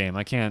video game.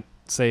 I can't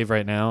save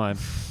right now.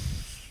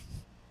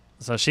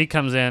 So she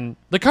comes in.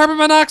 The carbon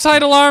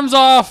monoxide alarm's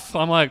off.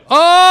 I'm like,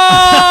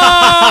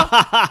 oh!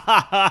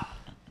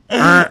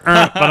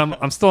 But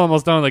I'm still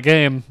almost done with the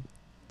game.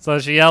 So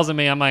she yells at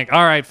me. I'm like,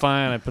 all right,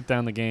 fine. I put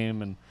down the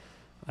game and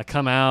I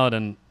come out,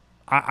 and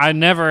I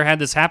never had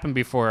this happen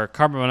before.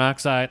 Carbon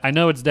monoxide. I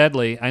know it's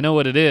deadly. I know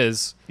what it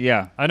is.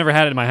 Yeah. I never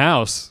had it in my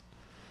house.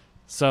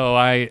 So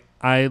I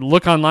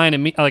look online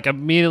and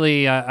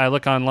immediately I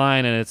look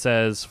online and it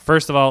says,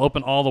 first of all,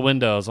 open all the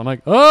windows. I'm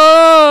like,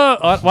 oh,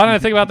 why didn't I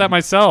think about that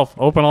myself?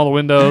 Open all the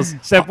windows.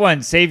 Step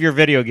 1, save your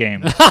video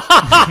game.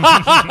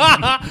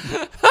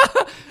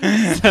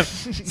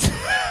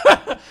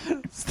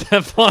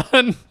 Step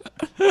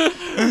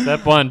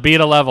one,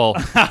 beat a level.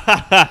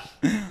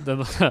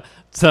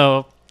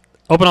 So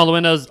open all the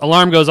windows.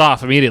 Alarm goes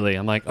off immediately.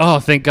 I'm like, oh,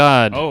 thank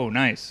God. Oh,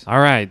 nice. All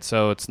right,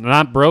 so it's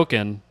not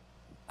broken.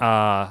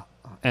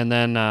 And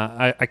then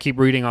I keep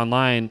reading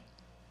online,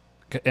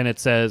 and it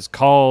says,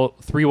 call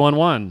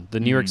 311, the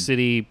New York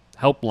City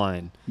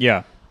helpline.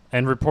 Yeah.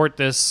 And report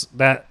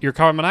that your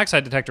carbon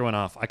monoxide detector went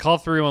off. I call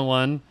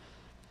 311.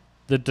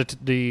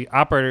 The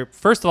operator,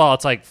 first of all,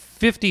 it's like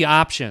 50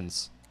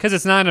 options because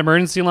it's not an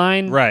emergency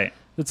line. Right.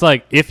 It's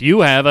like, if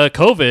you have a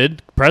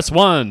COVID, press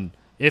 1.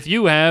 If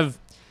you have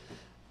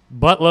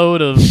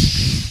buttload of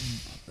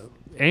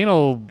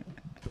anal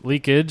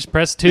leakage,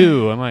 press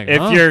 2. I'm like,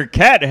 if your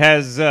cat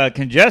has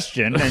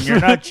congestion and you're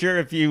not sure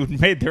if you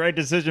made the right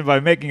decision by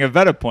making a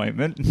vet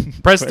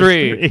appointment, press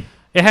 3.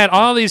 It had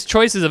all these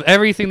choices of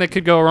everything that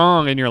could go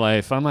wrong in your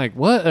life. I'm like,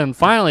 what? And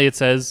finally it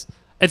says,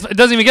 it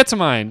doesn't even get to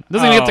mine. It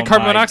doesn't even get to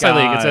carbon monoxide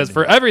leak. It says,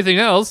 for everything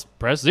else,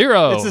 press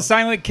 0. It's a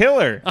silent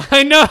killer.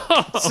 I know.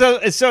 So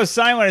it's so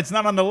silent, it's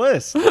not on the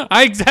list.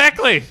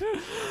 Exactly.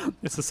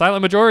 It's the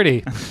silent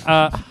majority.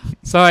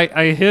 So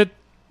I hit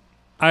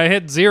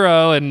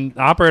 0, and the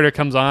operator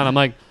comes on. I'm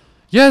like,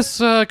 yes,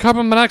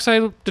 carbon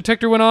monoxide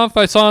detector went off.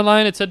 I saw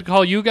online it said to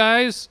call you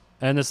guys.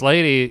 And this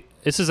lady,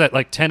 this is at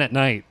like 10 at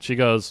night. She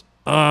goes,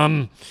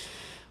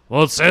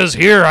 well, it says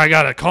here I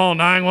got to call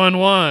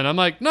 911. I'm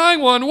like,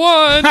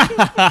 911?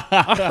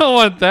 I don't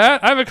want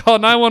that. I haven't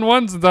called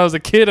 911 since I was a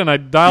kid, and I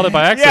dialed it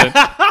by accident.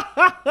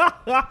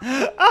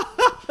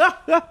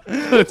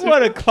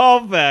 What a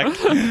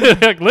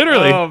callback. Like,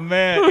 literally. Oh,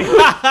 man.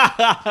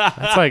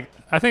 That's like,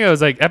 I think it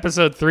was like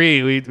episode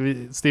 3.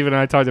 We Steve and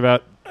I talked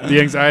about the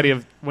anxiety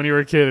of when you were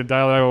a kid and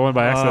dial 911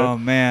 by accident. Oh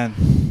man.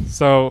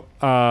 So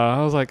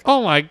I was like,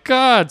 oh my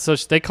God. So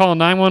they call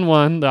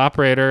 911, the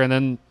operator, and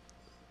then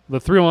the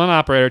 311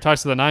 operator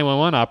talks to the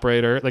 911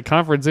 operator. They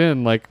conference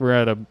in like we're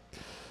at a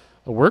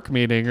work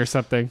meeting or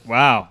something.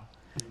 Wow.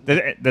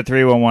 The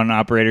 311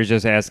 operator's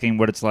just asking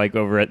what it's like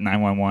over at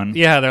 911.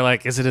 Yeah, they're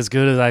like, is it as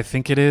good as I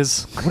think it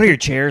is? What are your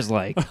chairs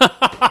like?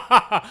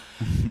 The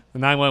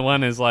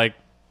 911 is like,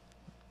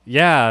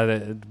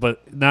 yeah,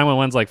 but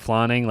 911's like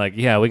flaunting, like,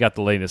 yeah, we got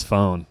the latest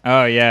phone.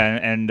 Oh, yeah,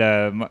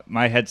 and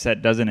my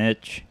headset doesn't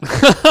itch.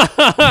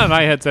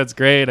 My headset's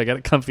great. I got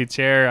a comfy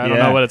chair. I don't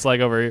Yeah. know what it's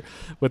like over here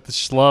with the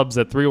schlubs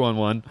at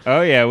 311.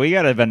 Oh, yeah, we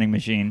got a vending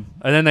machine.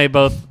 And then they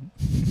both,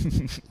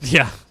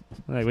 yeah,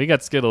 like, we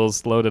got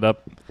Skittles loaded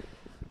up.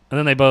 And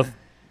then they both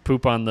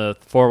poop on the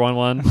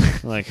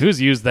 411. Like,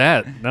 who's used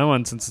that? No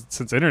one since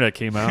internet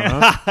came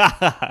out,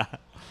 huh?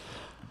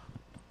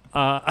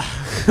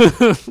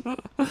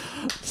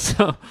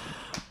 So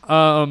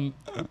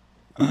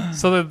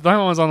the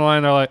 911's on the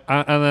line. They're like,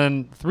 and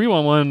then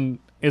 311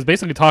 is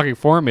basically talking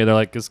for me. They're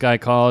like, this guy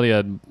called. He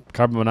had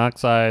carbon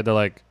monoxide. They're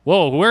like,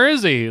 whoa, where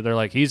is he? They're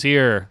like, he's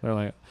here. They're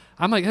like,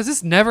 I'm like, has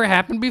this never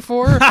happened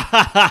before?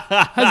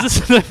 Has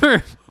this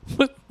never?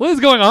 What is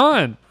going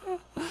on?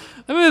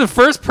 I mean, the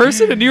first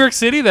person in New York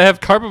City that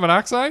have carbon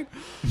monoxide.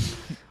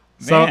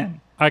 So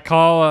Man. I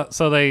call.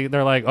 So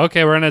they're like,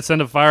 okay, we're gonna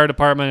send a fire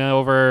department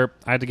over.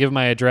 I had to give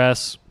my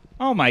address.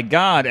 Oh, my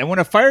God. And when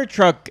a fire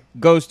truck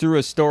goes through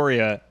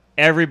Astoria,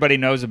 everybody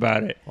knows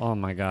about it. Oh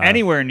my God.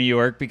 Anywhere in New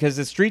York, because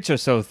the streets are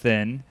so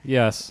thin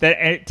Yes. that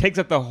it takes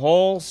up the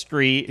whole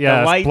street. Yeah.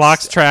 The lights,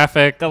 Blocks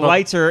traffic. The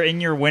lights are in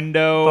your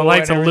window. The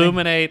lights and everything.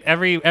 illuminate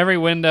every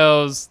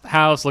window's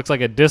house looks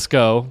like a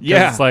disco. 'Cause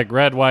Yeah. It's like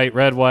red, white,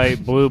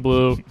 blue,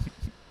 blue.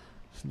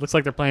 Looks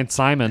like they're playing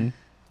Simon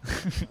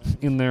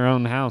in their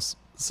own house.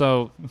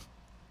 So,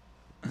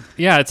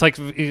 yeah, it's like,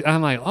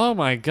 I'm like, oh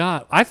my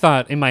God. I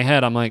thought in my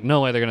head, I'm like,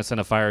 no way they're going to send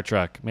a fire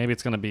truck. Maybe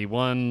it's going to be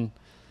one.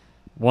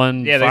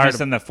 Yeah, they're just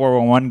send the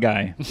 411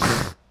 guy.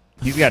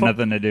 He's got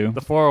nothing to do.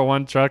 The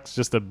 401 truck's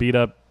just a beat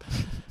up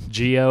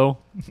Geo.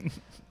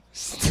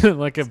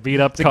 Like a beat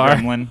up It's a car.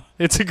 gremlin.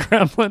 It's a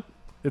gremlin.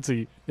 It's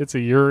a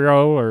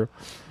Euro, or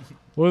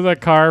what was that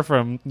car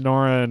from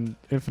Nora and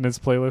Infinite's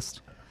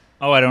playlist?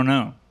 Oh, I don't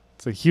know.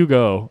 It's a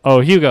Hugo. Oh,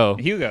 Hugo.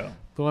 Hugo.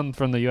 The one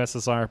from the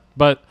USSR.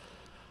 But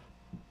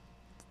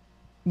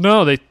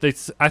no, I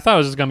thought it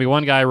was just gonna be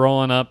one guy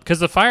rolling up because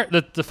the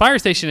fire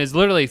station is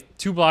literally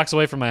 2 blocks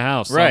away from my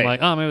house. So Right. I'm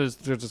like, oh, maybe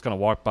they're just gonna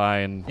walk by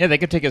and Yeah, they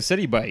could take a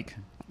city bike.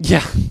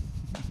 yeah,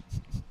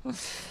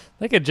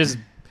 they could just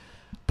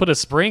put a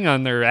spring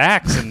on their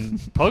axe and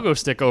pogo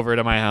stick over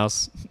to my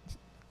house.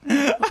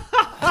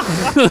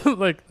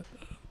 Like,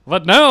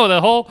 but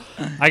no,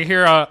 I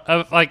hear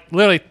like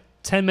literally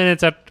 10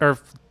 minutes or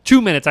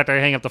 2 minutes after I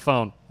hang up the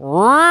phone.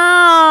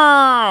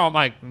 I'm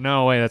like,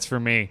 no way, that's for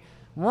me.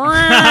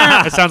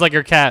 It sounds like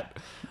your cat.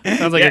 It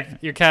sounds like Yeah.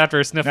 your cat after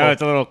a sniffle. No,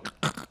 it's a little.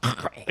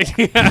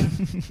 Yeah,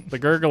 the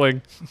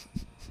gurgling.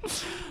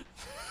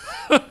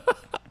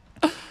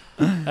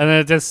 And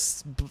then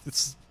it's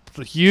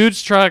a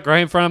huge truck right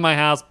in front of my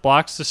house,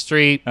 blocks the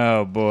street.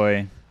 Oh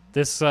boy.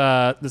 This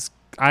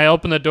I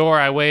open the door,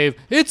 I wave,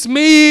 it's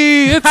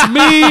me,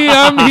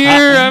 I'm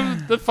here,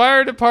 I'm the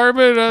fire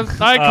department,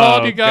 I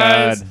called you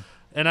guys.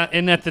 God.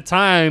 And at the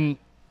time,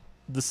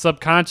 the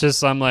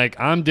subconscious, I'm like,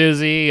 I'm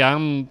dizzy,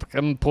 I'm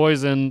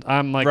poisoned,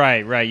 I'm like,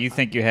 Right. You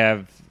think you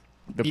have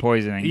the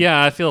poisoning?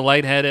 yeah, I feel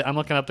lightheaded. I'm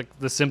looking up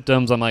the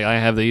symptoms. I'm like, I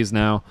have these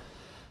now.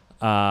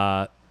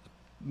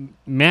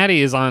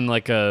 Maddie is on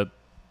like a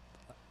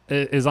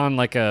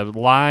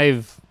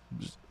live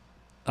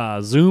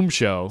Zoom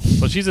show.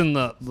 So she's in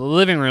the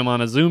living room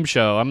on a Zoom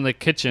show. I'm in the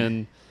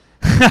kitchen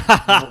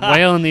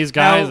wailing these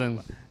guys, Now,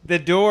 and the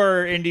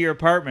door into your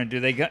apartment, do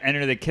they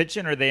enter the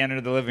kitchen or they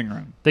enter the living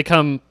room? they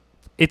come.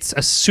 It's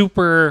a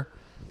super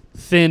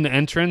thin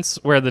entrance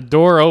where the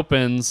door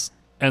opens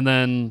and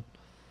then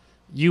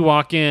you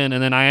walk in,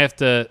 and then I have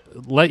to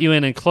let you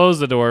in and close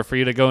the door for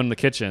you to go in the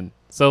kitchen.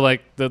 So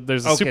like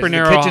there's a super so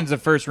narrow. the kitchen's the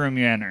first room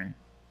you enter.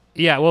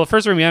 Yeah, well, the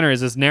first room you enter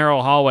is this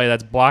narrow hallway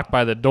that's blocked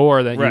by the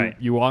door that Right.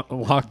 you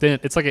walked in.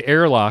 It's like an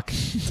airlock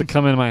to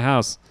come into my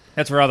house.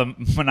 That's where all the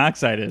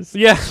monoxide is.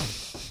 Yeah.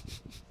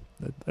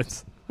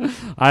 That's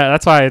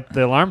why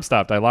the alarm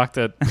stopped. I locked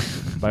it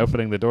by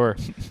opening the door.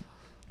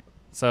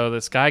 So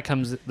this guy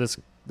comes,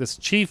 this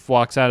chief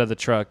walks out of the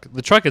truck.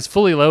 The truck is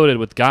fully loaded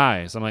with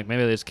guys. I'm like,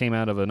 maybe they just came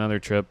out of another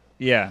trip.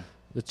 Yeah.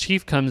 The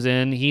chief comes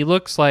in. He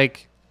looks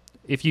like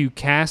if you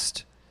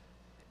cast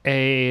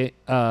a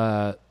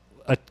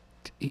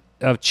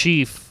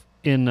chief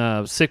in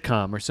a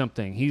sitcom or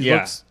something. He Yeah.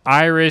 looks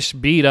Irish,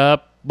 beat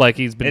up, like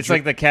he's been. It's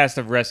like the cast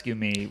of Rescue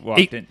Me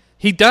walked in.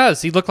 He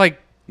does. He looked like.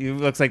 He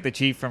looks like the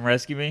chief from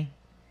Rescue Me.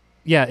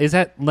 Yeah, is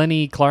that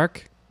Lenny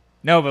Clark?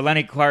 No, but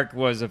Lenny Clark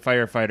was a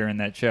firefighter in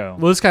that show.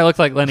 Well, this guy looked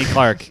like Lenny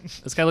Clark.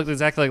 This guy looked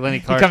exactly like Lenny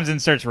He Clark. comes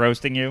and starts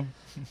roasting you.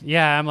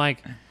 Yeah, I'm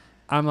like,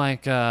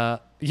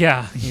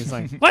 yeah. He's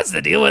like, what's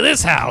the deal with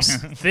this house?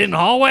 Thin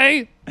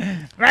hallway?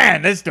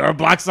 Man, this door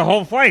blocks the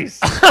whole place.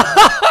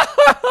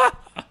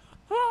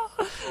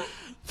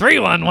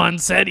 311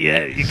 said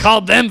you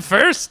called them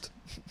first.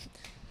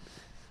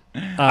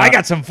 I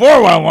got some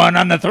 411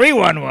 on the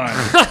 311.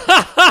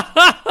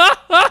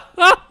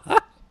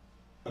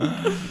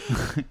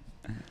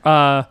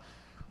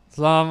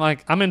 So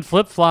I'm in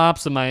flip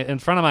flops in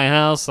front of my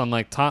house. I'm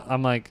like,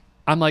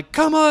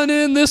 come on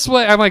in this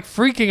way. I'm like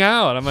freaking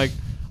out. I'm like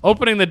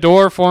opening the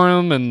door for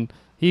him, and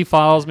he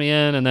follows me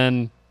in, and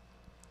then,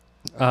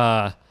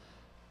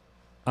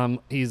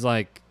 he's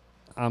like,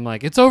 I'm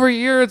like, it's over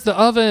here. It's the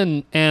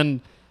oven.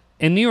 And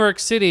in New York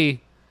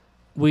City,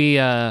 you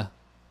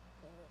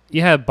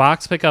have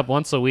box pickup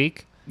once a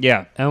week.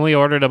 Yeah. And we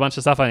ordered a bunch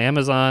of stuff on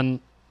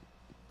Amazon.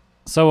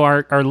 So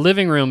our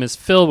living room is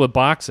filled with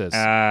boxes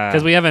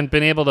because we haven't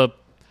been able to.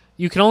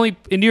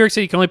 In New York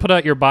City, you can only put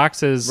out your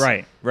boxes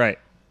Right.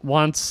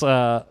 once.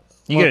 You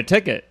get a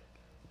ticket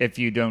if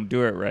you don't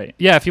do it right.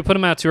 Yeah, if you put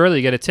them out too early,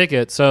 you get a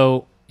ticket.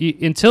 So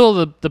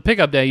until the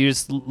pickup day, you're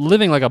just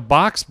living like a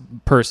box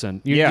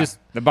person.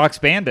 The box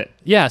bandit.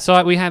 Yeah,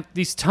 so we have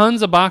these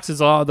tons of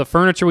boxes, all the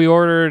furniture we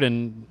ordered,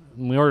 and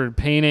we ordered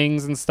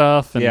paintings and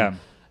stuff. And Yeah.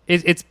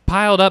 It's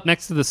piled up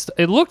next to the.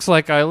 It looks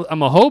like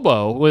I'm a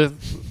hobo with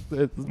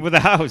a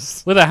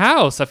house. With a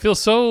house. I feel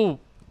so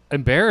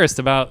embarrassed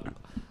about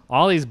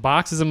all these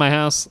boxes in my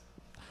house.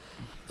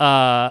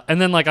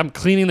 And then I'm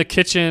cleaning the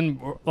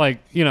kitchen,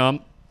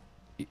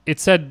 it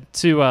said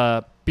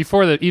to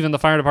before even the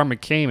fire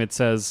department came, it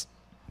says,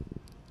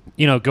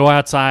 go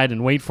outside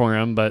and wait for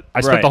him. But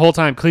I spent the whole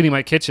time cleaning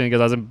my kitchen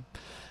because I was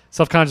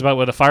self-conscious about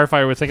what a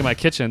firefighter would think of my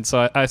kitchen.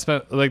 So I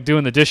spent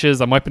doing the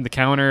dishes. I'm wiping the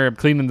counter. I'm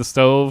cleaning the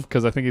stove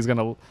because I think he's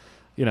gonna,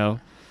 he's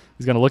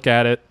gonna look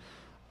at it.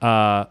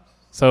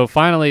 So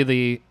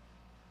finally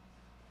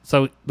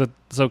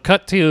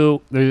cut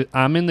to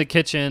I'm in the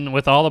kitchen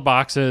with all the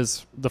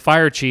boxes. The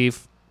fire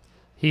chief,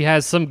 he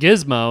has some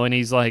gizmo and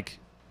he's like,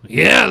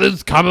 yeah,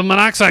 there's carbon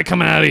monoxide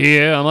coming out of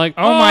here. I'm like,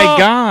 oh my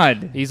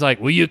God. He's like,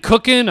 were you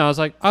cooking? I was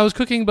like, I was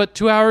cooking, but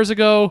 2 hours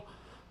ago.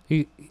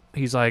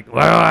 He's like,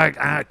 well,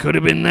 I could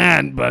have been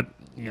that, but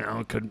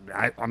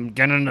I'm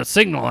getting a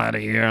signal out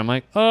of here. I'm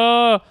like,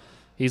 oh.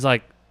 He's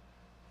like,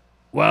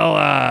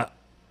 well,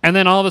 and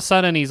then all of a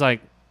sudden he's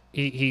like,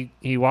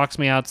 he walks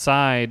me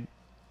outside,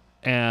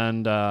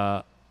 and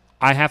I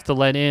have to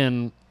let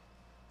in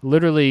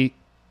literally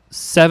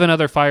 7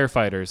 other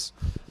firefighters.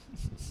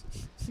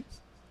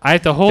 I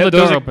have to hold the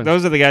door open.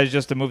 Those are the guys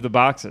just to move the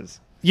boxes.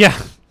 Yeah.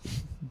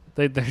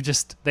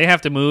 They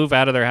have to move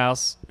out of their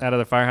house, out of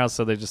their firehouse,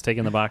 so they're just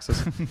taking the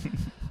boxes.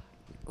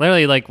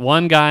 Literally,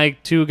 one guy,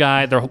 2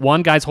 guys.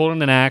 One guy's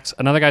holding an axe,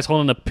 another guy's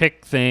holding a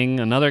pick thing,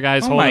 another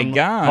guy's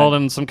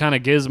holding some kind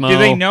of gizmo. Do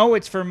they know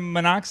it's for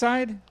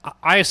monoxide?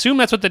 I assume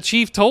that's what the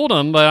chief told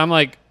him, but I'm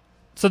like,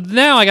 so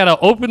now I got to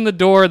open the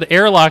door, the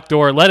airlock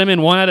door, let them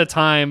in one at a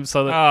time,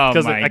 so that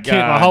because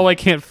my hallway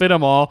can't fit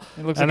them all.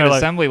 It looks like an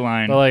assembly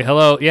line. They're like,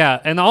 hello,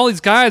 yeah, and all these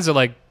guys are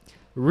like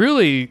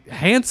really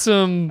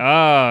handsome.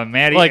 Oh,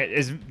 Maddie,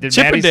 did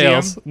Maddie see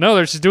him? No,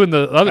 they're just doing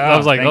the other. I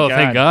was like,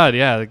 thank God.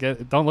 Yeah,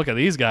 don't look at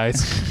these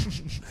guys.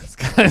 These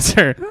guys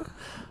are.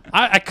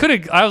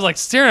 I was like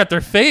staring at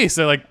their face.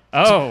 They're like,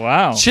 oh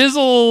wow,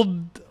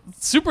 chiseled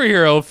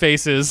superhero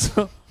faces.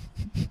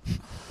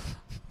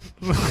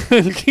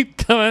 Keep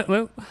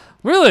coming.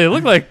 Really, it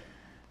looked like.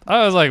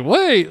 I was like,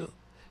 wait,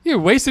 you're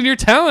wasting your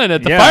talent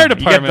at the fire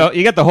department.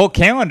 You got the whole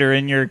calendar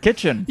in your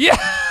kitchen. Yeah.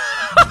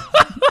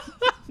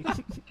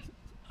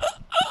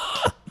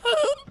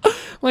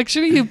 Like,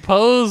 shouldn't you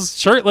pose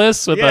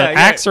shirtless with an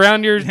axe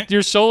around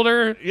your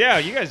shoulder? Yeah,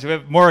 you guys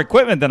have more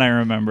equipment than I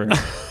remember.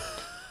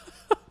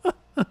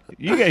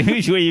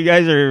 Usually you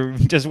guys are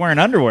just wearing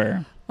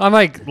underwear. I'm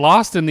like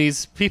lost in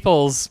these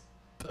people's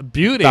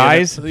beauty.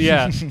 Thighs?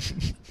 Yeah.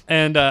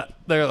 And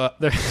they're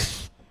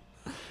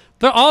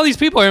all these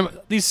people,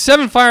 these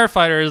 7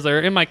 firefighters,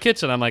 they're in my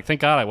kitchen. I'm like, thank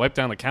God I wiped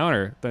down the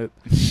counter.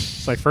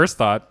 That's my first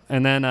thought.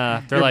 And then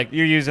they're like,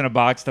 you're using a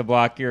box to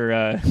block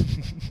your...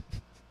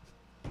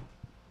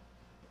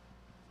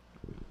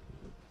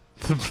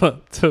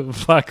 to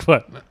block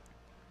what?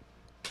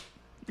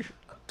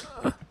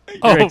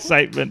 Your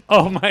excitement.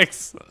 Oh,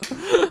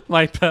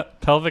 my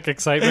pelvic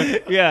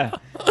excitement. Yeah.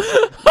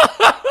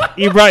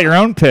 You brought your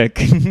own pick.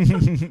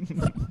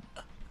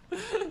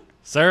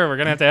 Sir, we're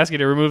going to have to ask you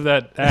to remove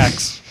that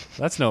axe.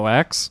 That's no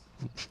axe.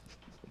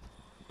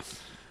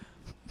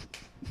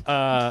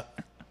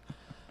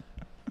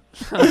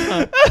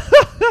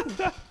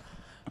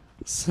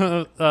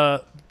 So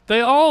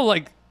they all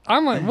like,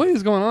 I'm like, what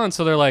is going on?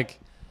 So they're like,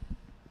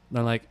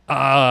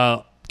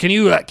 can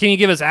you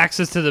give us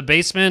access to the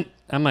basement?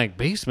 I'm like,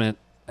 basement?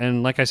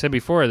 And like I said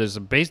before, there's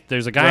a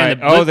guy.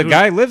 Right. The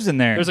guy lives in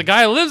there. There's a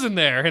guy who lives in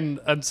there,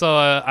 and so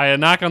I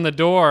knock on the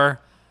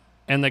door,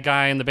 and the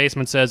guy in the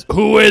basement says,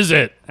 "Who is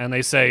it?" And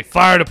they say,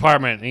 "Fire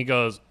department." And he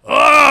goes,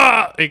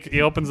 "Ah!"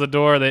 He opens the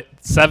door. That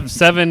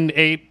 7,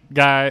 8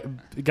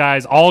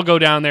 guys all go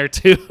down there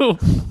too.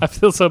 I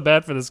feel so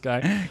bad for this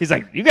guy. He's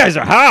like, "You guys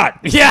are hot."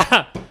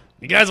 Yeah.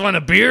 You guys want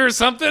a beer or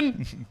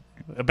something?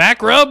 A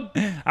back rub?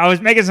 I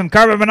was making some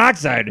carbon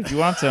monoxide if you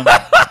want some.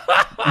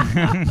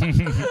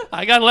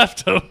 I got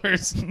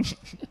leftovers.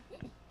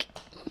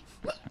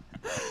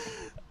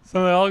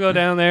 So they all go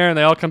down there, and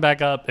they all come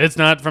back up. It's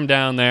not from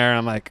down there.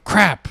 I'm like,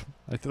 crap.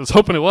 I was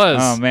hoping it was.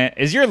 Oh, man.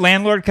 Is your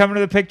landlord coming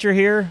to the picture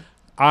here?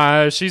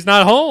 She's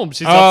not home.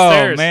 She's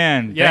upstairs. Oh,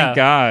 man. Yeah. Thank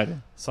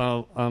God.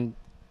 So,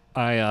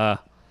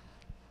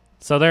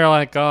 so they're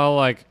like,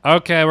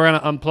 okay, we're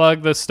going to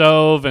unplug the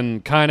stove,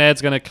 and Con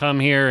Ed's going to come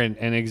here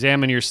and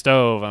examine your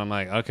stove. And I'm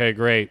like, okay,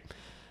 great.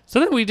 So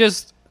then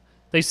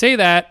they say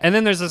that, and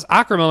then there's this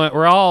awkward moment.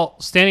 We're all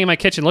standing in my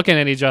kitchen looking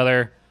at each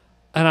other,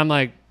 and I'm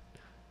like,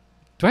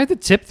 do I have to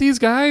tip these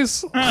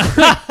guys?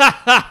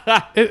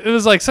 It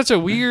was like such a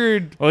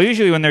weird... Well,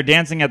 usually when they're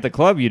dancing at the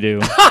club, you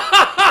do.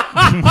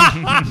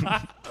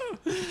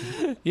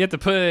 You have to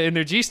put it in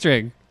their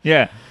G-string.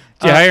 Yeah.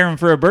 Did you hire them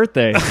for a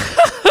birthday?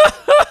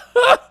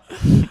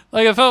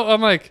 Like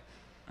I'm like,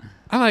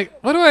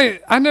 what do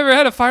I never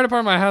had a fire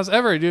department in my house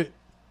ever.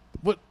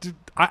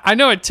 I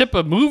know I tip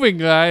a moving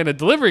guy and a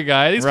delivery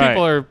guy. These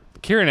people are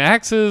carrying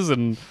axes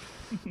and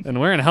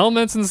wearing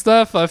helmets and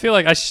stuff. I feel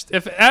like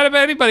if out of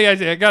anybody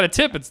I got a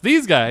tip, it's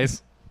these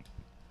guys.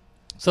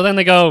 So then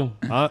they go,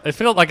 it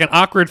felt like an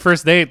awkward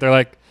first date. They're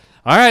like,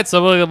 all right,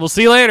 so we'll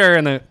see you later.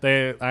 And I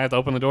have to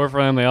open the door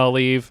for them. They all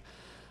leave.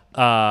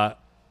 And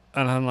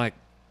I'm like,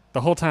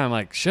 the whole time, I'm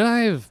like, should I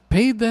have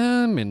paid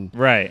them? And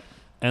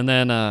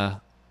then I'm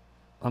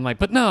like,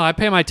 but no, I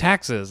pay my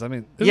taxes. I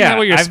mean, isn't that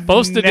what you're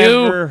supposed to do?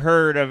 I've never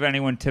heard of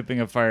anyone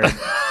tipping a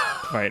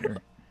firefighter.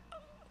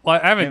 Well,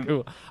 I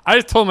haven't. I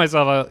just told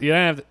myself, you don't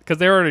have to, because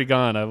they're already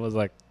gone. I was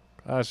like,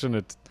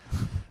 shouldn't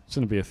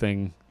be a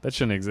thing. That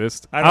shouldn't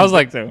exist. I was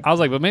like,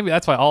 but maybe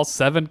that's why all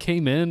 7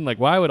 came in. Like,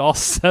 why would all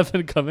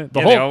 7 come in?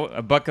 That's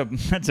a buck of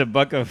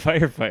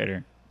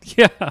firefighter.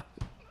 Yeah.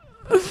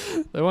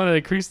 They want to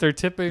increase their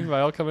tipping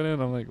by all coming in.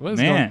 I'm like, what is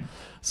going on?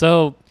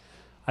 So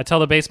I tell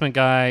the basement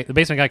guy. The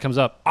basement guy comes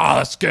up. Oh,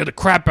 that scared the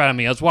crap out of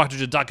me. I was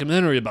watching a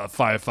documentary about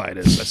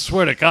firefighters. I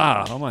swear to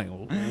God. I'm like,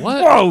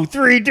 what? Whoa,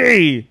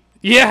 3D.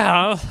 Yeah.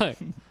 I was like,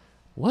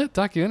 what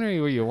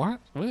documentary were you watching?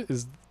 What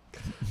is...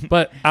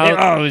 But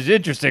it was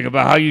interesting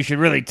about how you should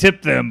really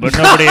tip them, but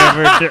nobody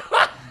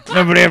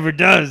ever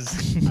does.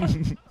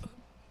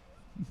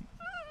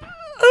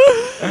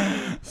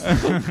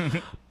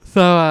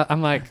 So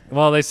I'm like,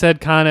 well, they said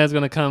Con Ed's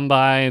going to come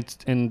by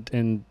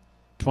in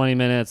 20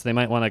 minutes. They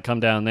might want to come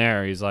down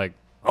there. He's like,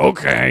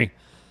 okay.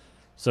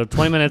 So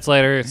 20 minutes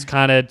later, it's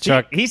Con Ed,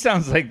 Chuck. He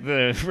sounds like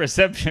the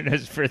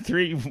receptionist for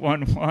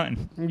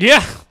 311.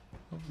 Yeah.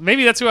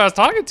 Maybe that's who I was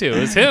talking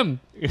to. It's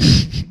him.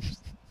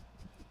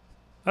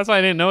 That's why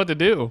I didn't know what to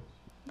do.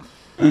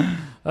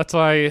 That's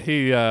why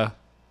he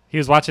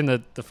was watching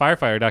the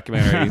firefighter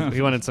documentary.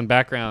 He wanted some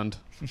background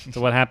to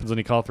what happens when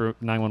you call through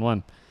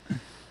 911.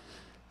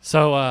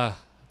 So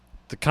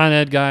the Con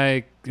Ed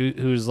guy,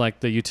 who's like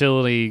the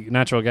utility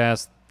natural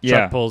gas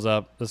truck, pulls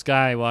up. This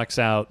guy walks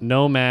out,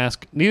 no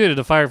mask. Neither did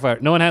the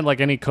firefighter. No one had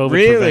like any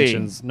COVID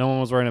preventions. No one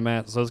was wearing a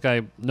mask. So this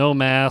guy, no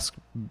mask,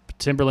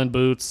 Timberland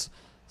boots,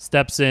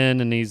 steps in,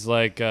 and he's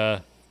like...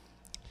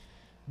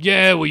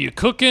 yeah, were you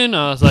cooking?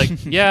 I was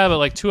like, yeah, but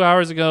like 2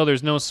 hours ago,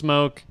 there's no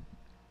smoke.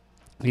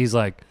 He's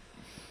like,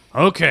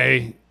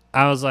 okay.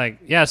 I was like,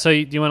 yeah, so do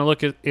you want to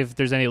look at if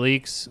there's any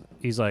leaks?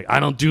 He's like,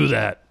 I don't do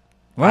that.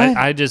 What?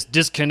 I just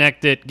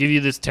disconnect it, give you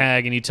this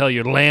tag, and you tell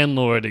your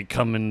landlord to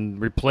come and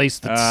replace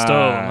the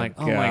stove. I'm like,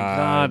 oh my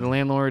God, the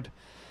landlord.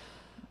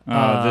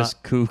 This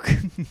kook.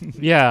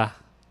 Yeah.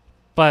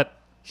 But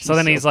so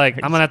then he's like,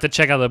 I'm going to have to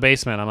check out the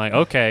basement. I'm like,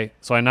 okay.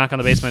 So I knock on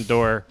the basement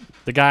door.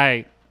 The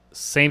guy...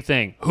 Same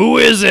thing. Who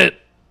is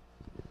it?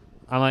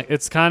 I'm like,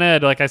 it's Con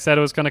Ed. Like I said,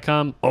 it was going to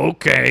come.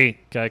 Okay.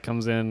 Guy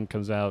comes in,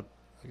 comes out.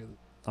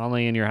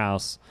 Only in your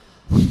house.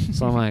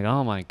 So I'm like,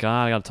 oh my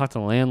God, I got to talk to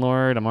the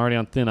landlord. I'm already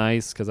on thin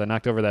ice because I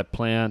knocked over that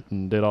plant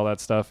and did all that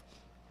stuff.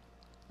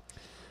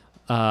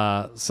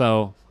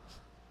 So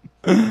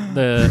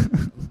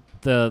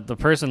the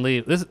person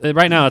leaves.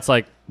 Right now, it's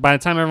like by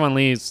the time everyone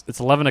leaves, it's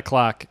 11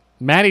 o'clock.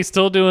 Maddie's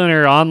still doing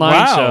her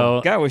online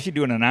show. God, was she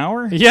doing an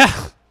hour? Yeah.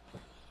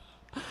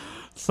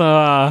 So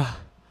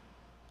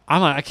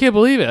I'm like, I can't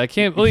believe it. I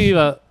can't believe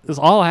this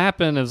all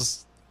happened.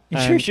 You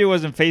sure she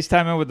wasn't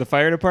FaceTiming with the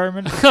fire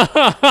department?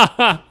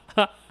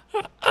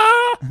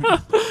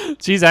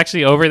 She's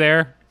actually over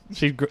there.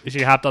 She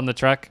hopped on the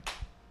truck.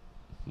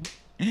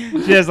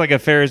 She has like a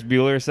Ferris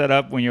Bueller set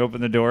up. When you open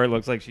the door, it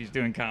looks like she's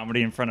doing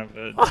comedy in front of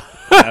a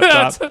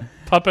laptop.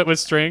 Puppet with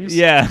strings.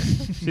 Yeah.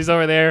 She's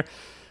over there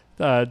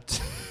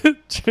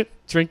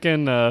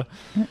drinking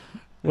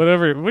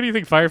whatever. What do you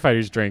think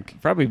firefighters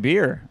drink? Probably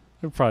beer.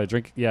 They'll probably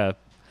drink. Yeah.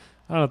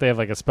 I don't know if they have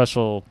like a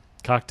special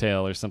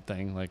cocktail or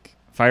something like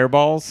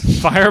Fireballs.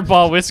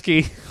 Fireball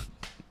whiskey.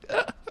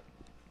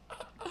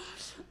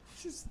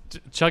 Just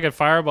chugging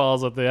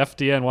fireballs at the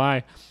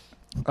FDNY.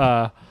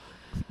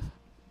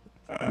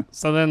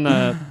 So then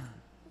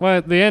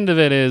the end of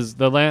it is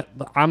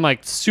I'm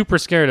like super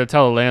scared to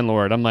tell the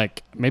landlord. I'm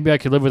like, maybe I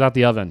could live without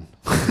the oven.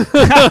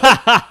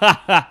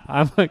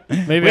 I'm like,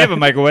 maybe we have a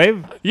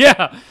microwave.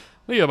 Yeah.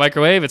 We have a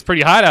microwave. It's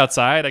pretty hot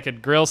outside. I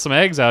could grill some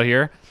eggs out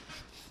here.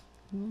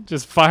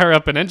 Just fire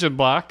up an engine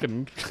block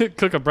and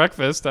cook a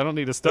breakfast. I don't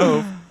need a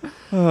stove.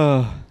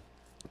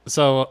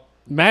 So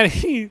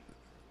Maddie,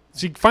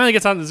 she finally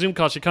gets on the Zoom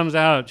call. She comes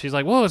out. She's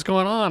like, whoa, what's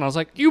going on? I was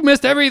like, you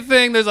missed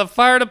everything. There's a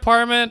fire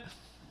department.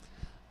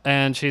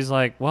 And she's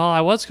like, well,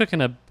 I was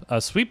cooking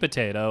a sweet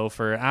potato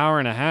for an hour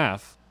and a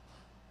half.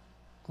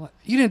 I'm like,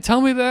 you didn't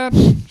tell me that?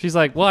 She's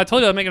like, well, I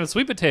told you I'm making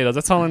sweet potatoes.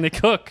 That's how long they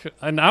cook.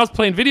 And I was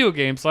playing video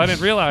games, so I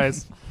didn't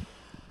realize.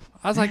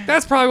 I was like,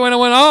 that's probably when it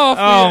went off.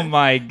 Oh,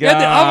 my God. You had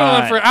the oven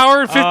on for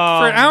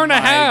an hour and a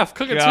half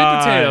cooking sweet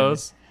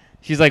potatoes.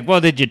 She's like, well,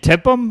 did you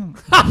tip them?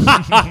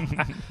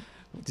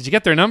 Did you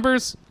get their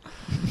numbers?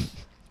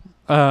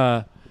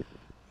 So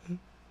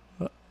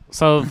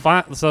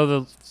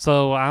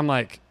I'm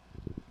like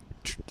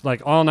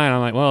all night. I'm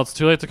like, well, it's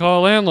too late to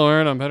call a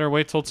landlord. I better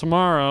wait till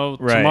tomorrow.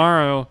 Right.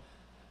 Tomorrow,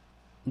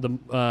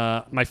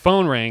 my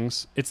phone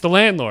rings. It's the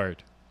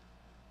landlord.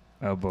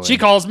 Oh, boy. She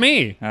calls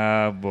me.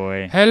 Oh,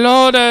 boy.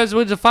 Hello,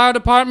 was the fire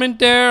department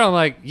there? I'm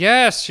like,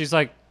 yes. She's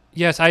like,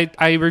 yes,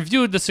 I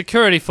reviewed the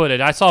security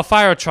footage. I saw a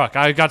fire truck.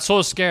 I got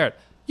so scared.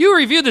 You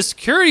reviewed the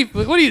security?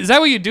 Is that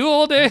what you do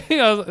all day?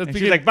 And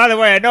she's like, by the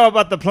way, I know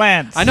about the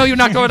plants. I know you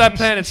knocked over that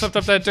plant and swept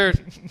up that dirt.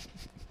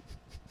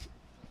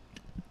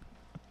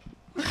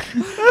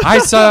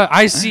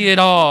 I see it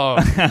all.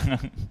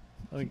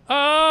 Like,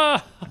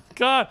 oh,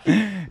 God.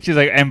 She's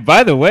like, and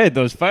by the way,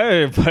 those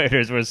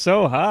firefighters were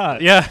so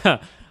hot. Yeah,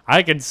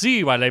 I can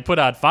see why they put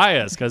out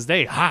fires, because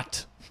they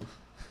hot.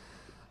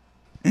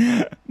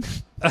 Oh,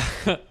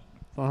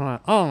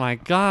 my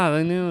God,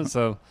 I knew.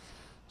 So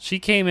she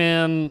came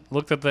in,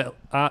 looked at the,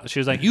 she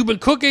was like, you've been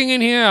cooking in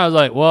here? I was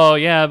like, well,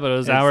 yeah, but it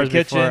was hours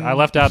before. I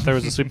left out there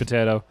was a sweet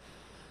potato.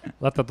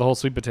 Left out the whole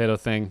sweet potato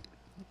thing.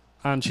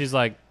 And she's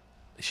like,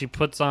 she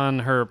puts on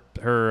her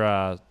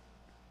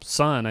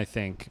son, I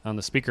think, on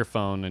the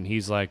speakerphone, and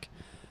he's like,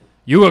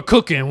 you were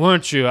cooking,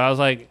 weren't you? I was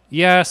like,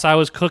 yes, I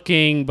was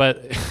cooking,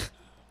 but...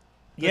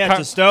 Yeah,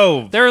 it's a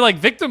stove. They were like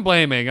victim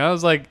blaming. I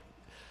was like,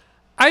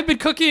 I've been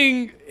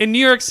cooking in New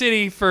York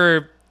City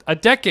for a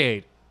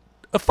decade.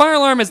 A fire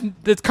alarm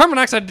the carbon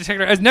monoxide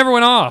detector has never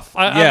went off.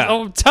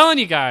 I'm telling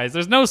you guys,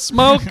 there's no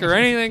smoke or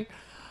anything.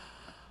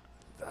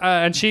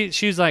 And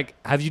she's like,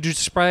 have you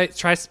just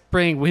try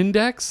spraying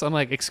Windex? I'm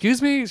like,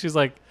 excuse me? She's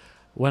like,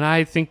 when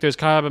I think there's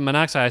carbon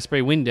monoxide, I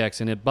spray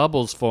Windex and it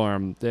bubbles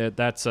form.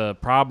 That's a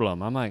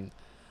problem. I'm like,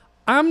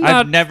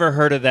 I've never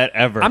heard of that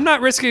ever. I'm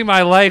not risking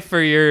my life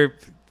for your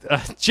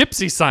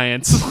gypsy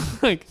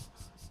science. Like,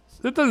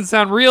 that doesn't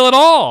sound real at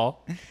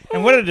all.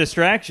 And what a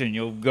distraction.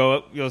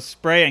 You'll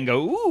spray and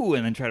go, ooh,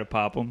 and then try to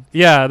pop them.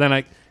 Yeah, then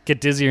I get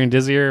dizzier and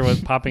dizzier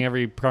with popping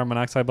every carbon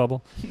monoxide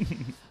bubble.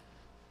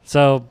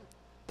 So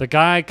the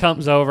guy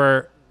comes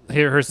over.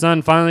 Her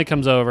son finally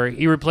comes over.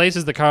 He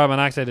replaces the carbon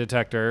monoxide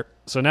detector.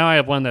 So now I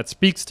have one that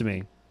speaks to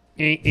me.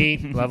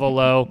 Level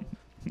low.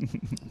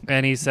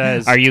 And he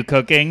says, are you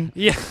cooking?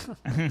 Yeah.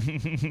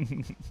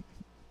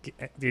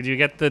 Did you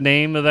get the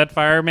name of that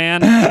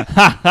fireman?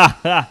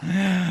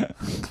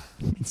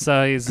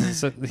 So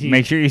he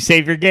make sure you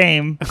save your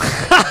game. So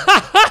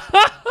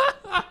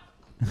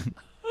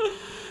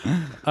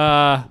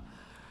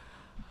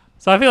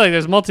I feel like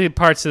there's multi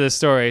parts to this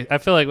story. I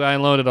feel like I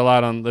unloaded a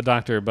lot on the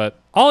doctor, but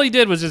all he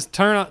did was just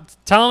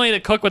tell me to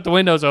cook with the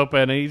windows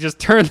open, and he just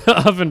turned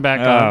the oven back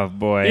on. Oh,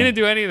 boy. He didn't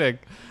do anything.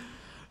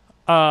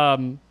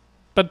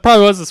 But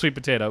probably was a sweet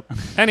potato.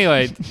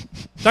 Anyway,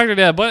 Dr.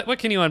 Deb, what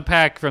can you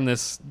unpack from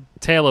this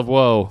tale of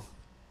woe?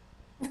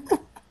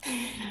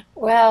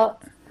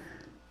 Well,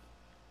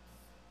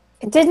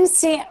 it didn't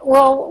seem,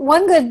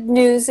 one good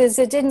news is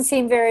it didn't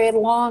seem very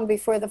long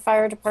before the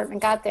fire department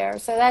got there,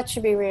 so that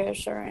should be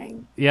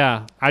reassuring.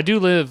 Yeah, I do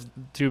live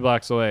 2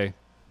 blocks away.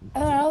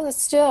 Oh, but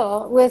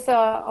still, with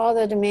all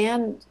the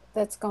demand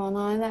that's going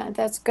on,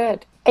 that's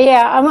good.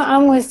 Yeah,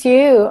 I'm with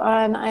you.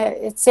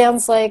 It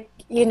sounds like,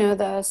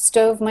 the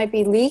stove might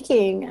be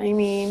leaking. I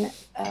mean,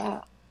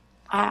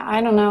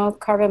 I don't know,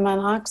 carbon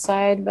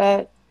monoxide,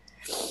 but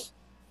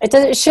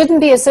it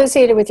shouldn't be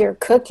associated with your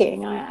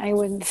cooking, I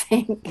wouldn't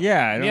think.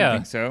 Yeah, I don't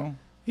think so.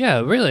 Yeah,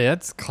 really,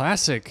 that's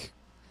classic.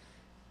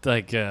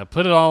 Like,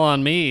 put it all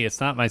on me. It's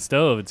not my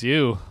stove, it's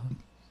you.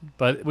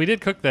 But we did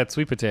cook that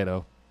sweet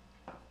potato.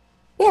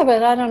 Yeah,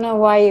 but I don't know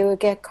why you would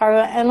get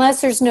carbon,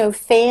 unless there's no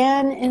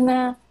fan in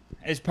the...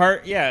 As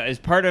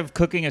part of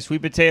cooking a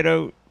sweet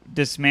potato,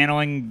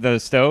 dismantling the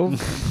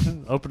stove,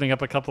 opening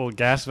up a couple of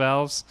gas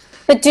valves.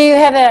 But do you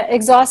have an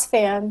exhaust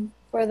fan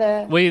for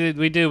the?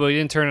 We do, but we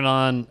didn't turn it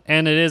on.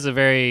 And it is a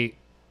very,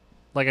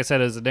 like I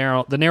said,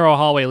 the narrow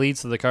hallway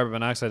leads to the carbon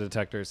monoxide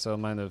detector. So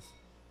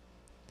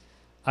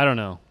I don't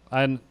know.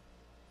 Well,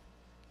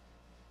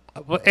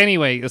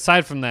 anyway,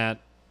 aside from that,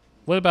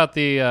 what about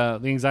the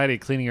anxiety of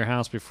cleaning your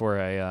house before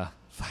a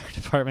fire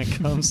department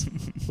comes?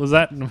 Was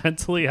that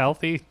mentally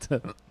healthy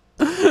to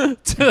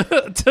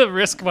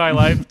risk my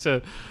life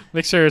to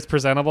make sure it's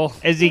presentable?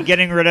 Is he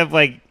getting rid of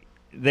the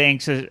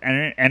anxious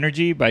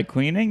energy by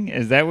cleaning?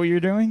 Is that what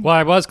you're doing? Well,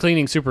 I was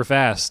cleaning super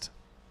fast.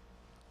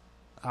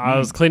 I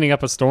was cleaning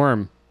up a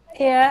storm.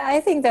 Yeah, I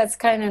think that's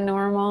kind of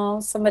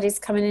normal. Somebody's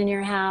coming in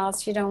your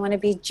house. You don't want to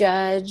be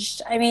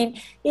judged. I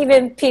mean,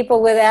 even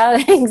people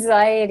without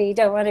anxiety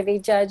don't want to be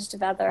judged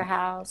about their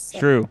house.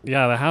 True.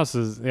 Yeah, the house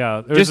is.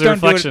 Yeah, there's Just a don't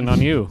do it- reflection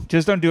on you.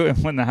 Just don't do it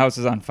when the house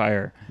is on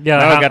fire.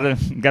 Yeah, No,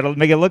 gotta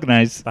make it look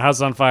nice. The house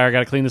is on fire.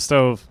 Got to clean the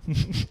stove.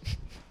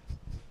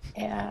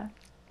 Yeah.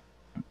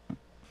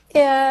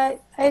 Yeah,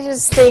 I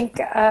just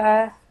think,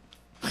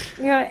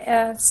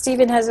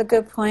 Stephen has a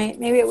good point.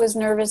 Maybe it was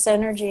nervous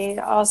energy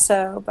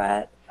also,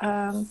 but,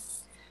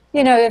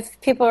 if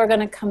people are going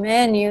to come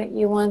in,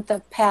 you want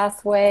the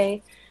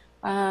pathway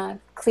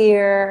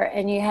clear,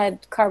 and you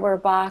had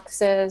cardboard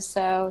boxes,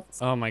 so.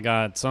 Oh my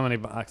God, so many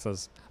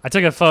boxes. I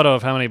took a photo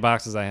of how many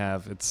boxes I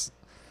have. It's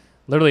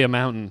literally a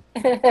mountain.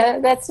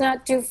 That's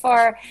not too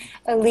far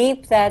a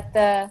leap that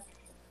the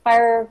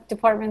fire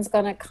department's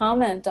going to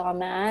comment on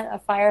that, a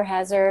fire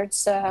hazard,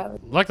 so.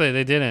 Luckily,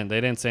 they didn't.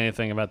 They didn't say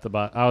anything about the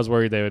box. I was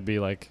worried they would be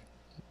like,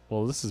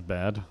 well, this is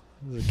bad.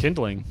 This is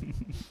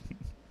kindling.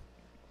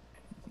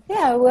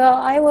 Yeah, well,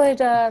 I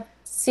would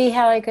see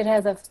how I could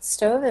have the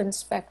stove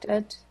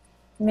inspected,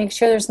 make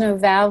sure there's no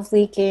valve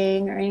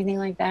leaking or anything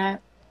like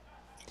that.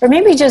 Or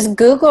maybe just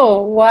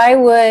Google, why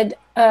would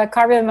a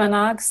carbon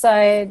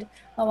monoxide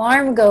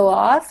alarm go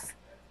off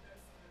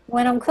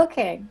when I'm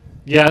cooking?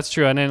 Yeah, that's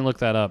true. I didn't look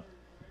that up.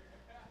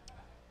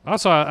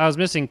 Also, I was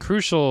missing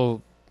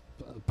crucial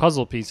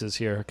puzzle pieces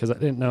here because I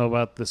didn't know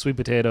about the sweet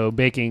potato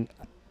baking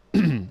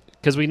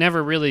because we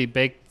never really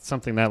baked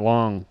something that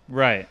long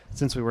Right.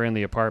 since we were in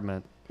the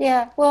apartment.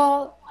 Yeah,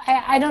 well,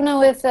 I don't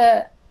know if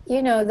the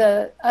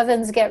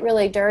ovens get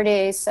really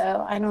dirty,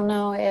 so I don't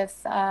know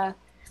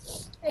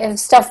if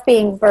stuff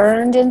being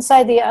burned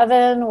inside the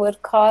oven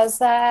would cause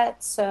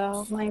that,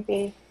 so it might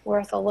be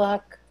worth a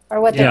look, or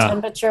what the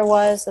temperature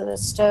was of the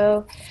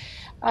stove.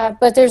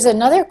 But there's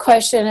another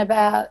question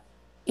about,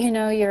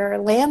 your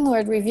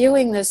landlord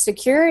reviewing the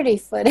security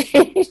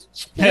footage.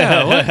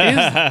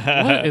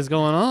 Yeah, what is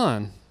going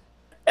on?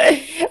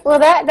 Well,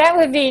 that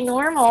would be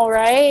normal,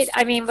 right?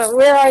 I mean, but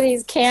where are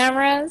these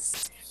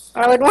cameras?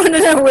 I would want to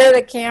know where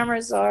the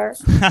cameras are.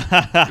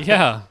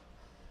 Yeah,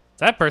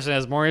 that person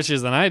has more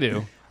issues than I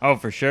do. Oh,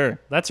 for sure.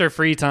 That's her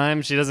free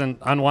time. She doesn't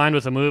unwind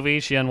with a movie.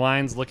 She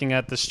unwinds looking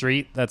at the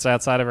street that's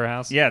outside of her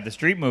house. Yeah, the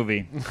street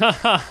movie.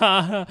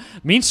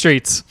 Mean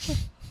Streets.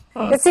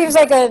 It seems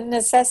like a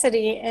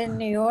necessity in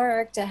New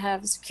York to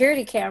have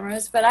security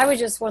cameras, but I would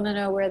just want to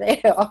know where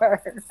they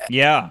are.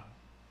 Yeah.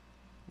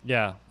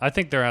 Yeah, I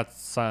think they're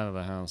outside of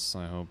the house,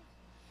 I hope.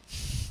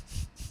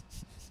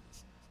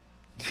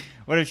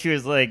 What if she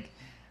was like,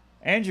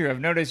 Andrew, I've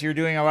noticed you're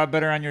doing a lot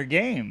better on your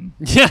game.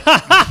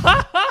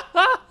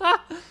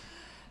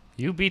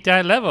 You beat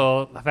that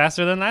level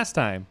faster than last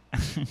time.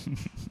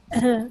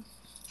 Yeah,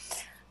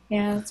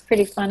 it's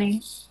pretty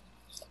funny.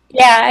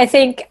 Yeah, I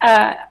think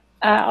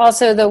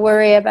also the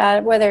worry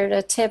about whether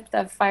to tip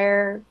the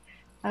firemen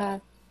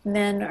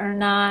or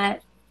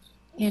not,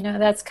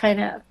 that's kind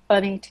of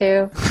funny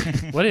too.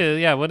 What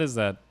is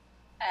that?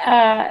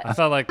 I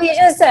felt like You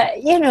just,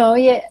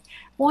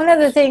 one of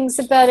the things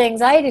about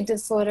anxiety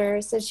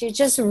disorders is you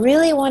just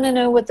really want to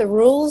know what the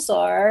rules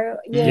are,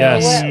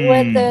 Yes.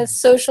 what the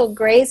social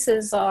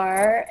graces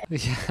are,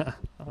 yeah.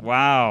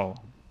 Wow.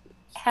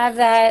 have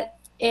that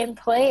in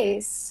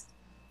place.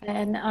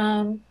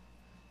 And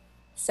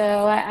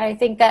so I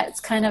think that's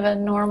kind of a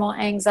normal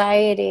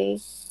anxiety.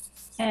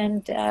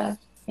 And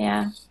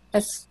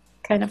that's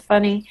kind of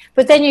funny.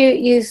 But then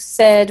you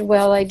said,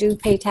 well, I do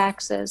pay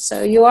taxes,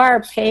 so you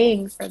are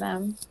paying for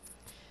them.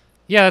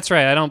 Yeah, that's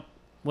right. I don't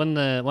when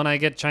I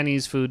get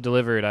Chinese food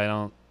delivered,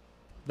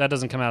 that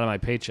doesn't come out of my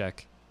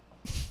paycheck.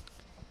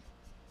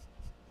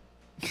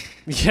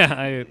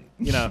 Yeah,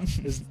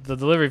 the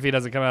delivery fee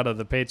doesn't come out of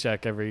the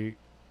paycheck every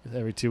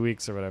 2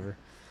 weeks or whatever.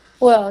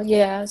 Well,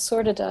 yeah, it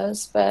sort of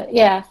does, but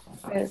yeah,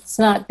 it's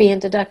not being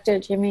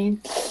deducted, you mean?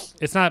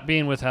 It's not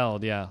being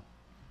withheld, yeah.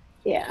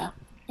 Yeah.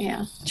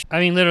 I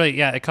mean, literally,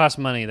 yeah, it costs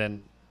money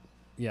then.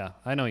 Yeah,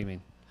 I know what you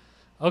mean.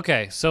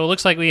 Okay, so it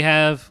looks like we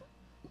have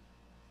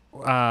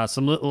a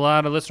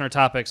lot of listener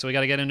topics, so we got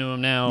to get into them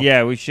now.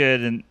 Yeah, we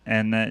should,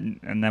 and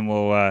then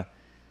we'll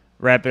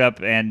wrap it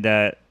up.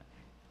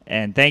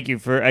 And thank you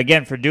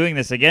for doing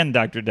this again,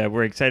 Dr. Deb.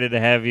 We're excited to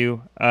have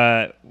you.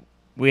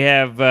 We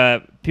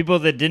have people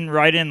that didn't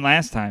write in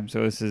last time,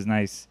 so this is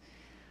nice.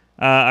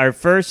 Our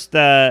first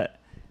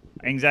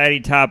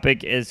anxiety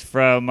topic is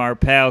from our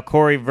pal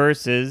Corey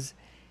Versus.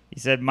 He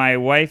said, my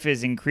wife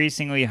is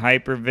increasingly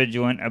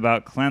hypervigilant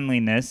about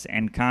cleanliness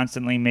and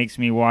constantly makes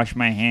me wash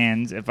my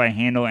hands if I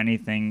handle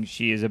anything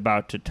she is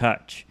about to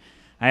touch.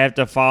 I have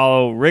to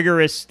follow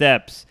rigorous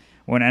steps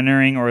when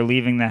entering or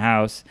leaving the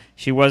house.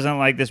 She wasn't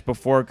like this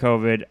before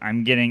COVID.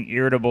 I'm getting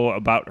irritable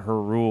about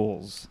her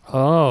rules.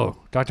 Oh,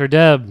 Dr.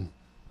 Deb.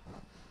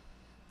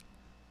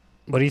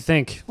 What do you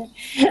think?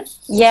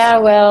 Yeah,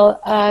 well,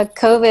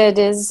 COVID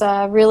is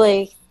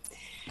really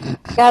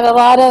got a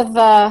lot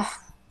of...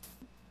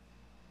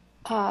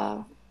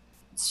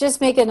 it's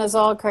just making us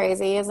all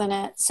crazy, isn't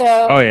it?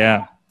 So, Oh,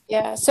 yeah.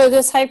 Yeah, so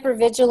this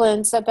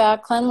hypervigilance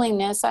about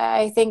cleanliness,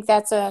 I think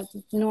that's a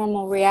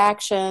normal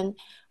reaction,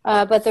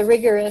 but the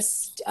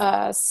rigorous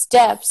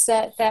steps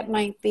that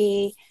might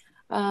be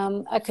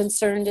a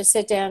concern to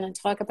sit down and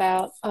talk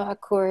about,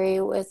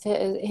 Corey, with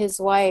his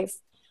wife.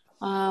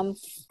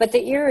 But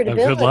the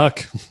irritability, good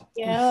luck.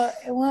 you know,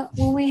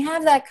 when we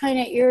have that kind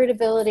of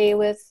irritability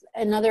with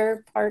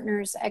another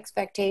partner's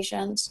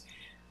expectations,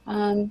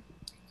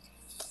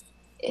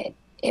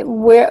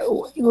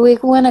 we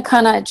want to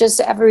kind of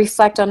just ever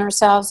reflect on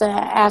ourselves and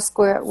ask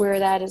where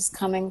that is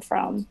coming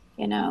from,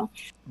 you know.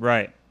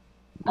 Right.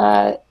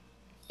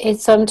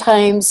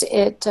 Sometimes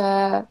it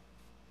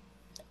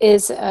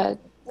is a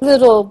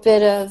little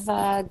bit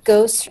of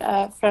ghost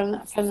from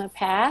the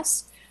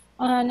past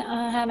on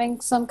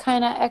having some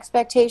kind of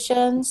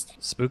expectations.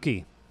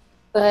 Spooky.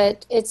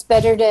 But it's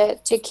better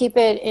to keep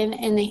it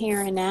in the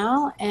here and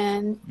now,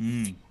 and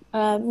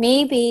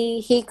maybe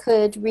he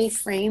could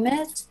reframe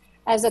it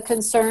as a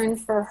concern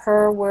for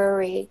her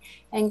worry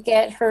and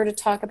get her to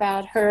talk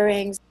about her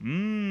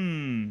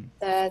anxiety,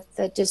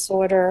 the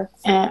disorder,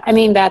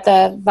 about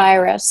the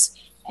virus.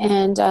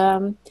 And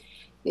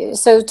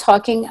so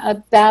talking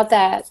about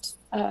that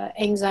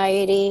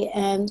anxiety,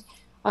 and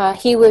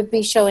he would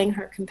be showing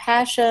her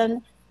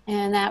compassion,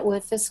 and that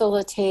would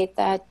facilitate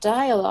that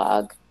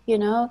dialogue. You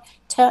know,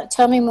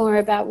 tell me more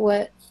about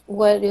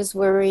what is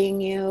worrying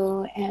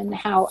you, and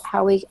how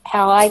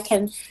I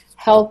can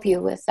help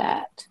you with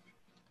that.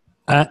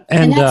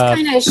 And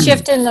that's kind of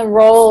shifting the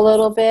role a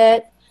little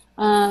bit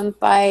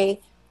by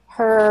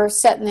her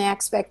setting the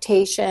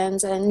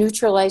expectations, and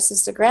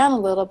neutralizes the ground a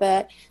little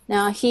bit.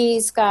 Now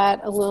he's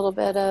got a little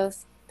bit of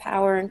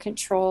power and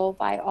control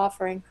by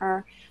offering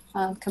her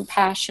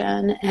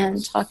compassion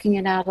and talking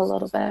it out a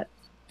little bit.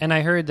 And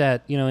I heard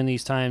that, you know, in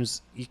these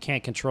times you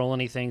can't control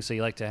anything, so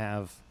you like to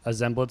have a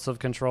semblance of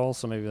control.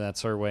 So maybe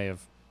that's her way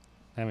of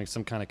having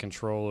some kind of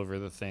control over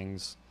the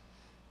things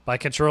by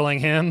controlling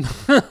him.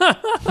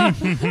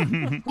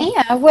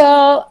 Yeah,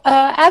 well,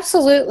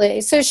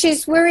 absolutely. So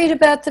she's worried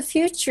about the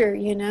future,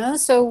 you know.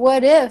 So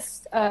what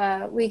if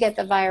we get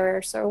the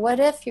virus, or what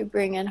if you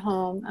bring it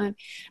home? Right.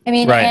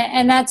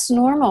 And that's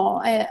normal,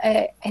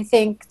 I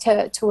think,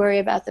 to worry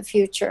about the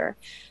future.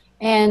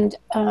 And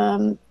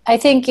I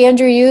think,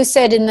 Andrew, you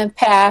said in the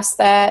past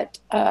that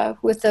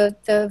with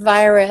the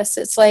virus,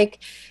 it's like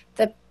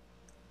the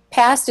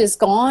past is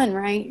gone,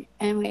 right?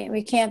 And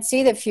we can't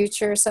see the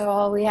future, so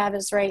all we have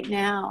is right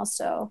now.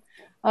 So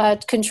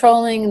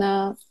controlling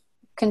that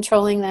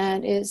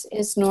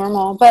is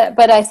normal.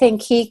 But I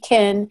think he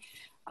can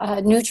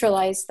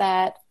neutralize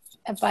that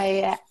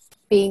by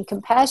being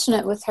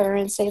compassionate with her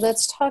and say,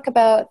 let's talk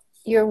about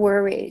your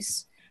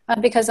worries,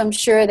 because I'm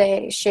sure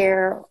they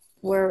share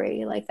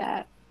worry like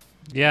that.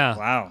 Yeah.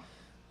 Wow.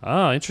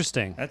 Oh,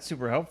 interesting. That's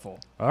super helpful.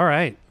 All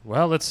right.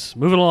 Well, let's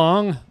move it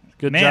along.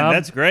 Good job. Man,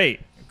 that's great.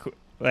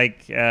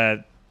 Like,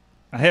 I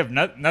have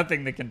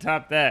nothing that can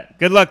top that.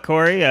 Good luck,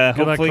 Corey. Good luck,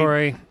 Hopefully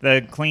Corey.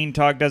 The clean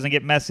talk doesn't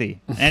get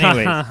messy.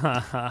 Anyways,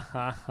 I've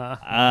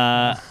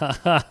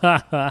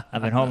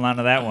been holding on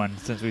to that one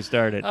since we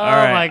started. Oh, all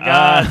right. my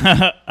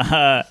God.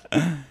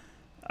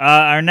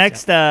 Our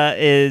next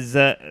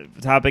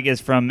topic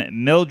is from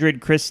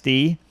Mildred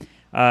Christie.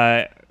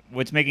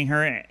 What's making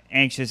her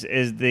anxious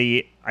is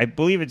I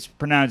believe it's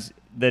pronounced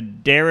the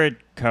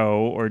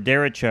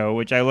derecho,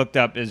 which I looked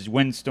up is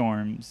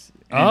windstorms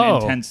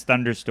and intense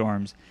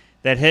thunderstorms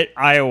that hit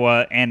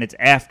Iowa and its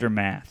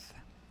aftermath.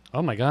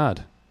 Oh, my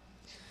God.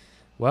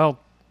 Well,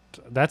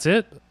 that's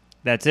it.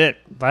 That's it.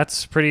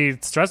 That's pretty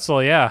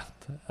stressful, yeah.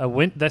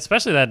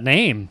 Especially that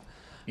name.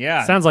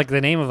 Yeah. Sounds like the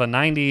name of a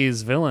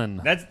 90s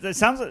villain. That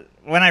sounds.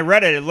 When I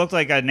read it, it looked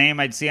like a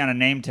name I'd see on a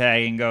name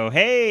tag and go,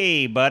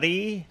 "Hey,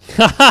 buddy."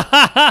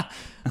 Not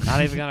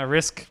even gonna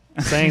risk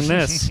saying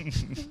this.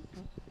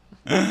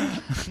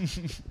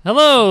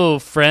 Hello,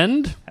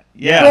 friend.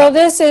 Yeah. Well,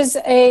 this is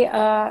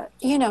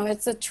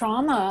it's a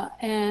trauma,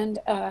 and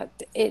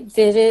it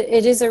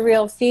is a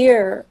real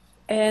fear.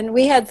 And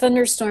we had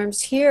thunderstorms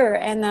here,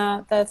 and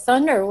the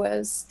thunder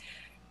was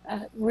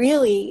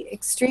really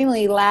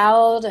extremely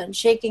loud and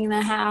shaking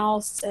the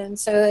house, and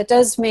so it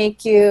does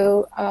make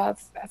you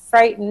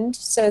frightened.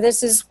 So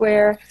this is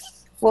where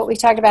what we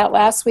talked about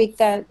last week,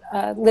 that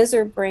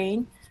lizard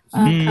brain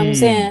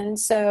comes in.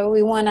 So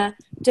we want to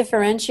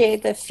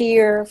differentiate the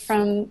fear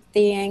from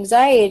the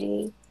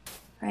anxiety,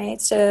 right?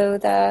 So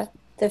the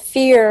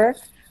fear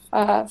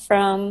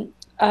from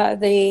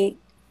the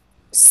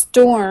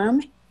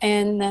storm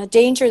and the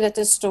danger that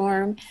the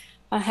storm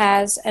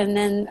has, and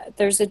then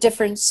there's a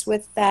difference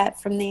with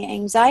that from the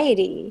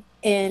anxiety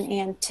in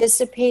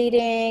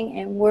anticipating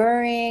and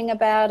worrying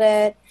about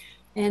it,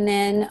 and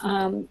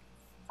then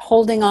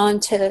holding on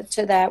to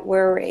that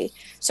worry.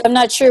 So I'm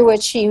not sure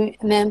what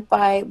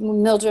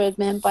Mildred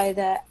meant by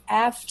the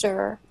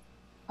aftermath.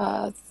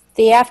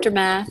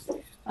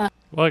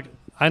 Well,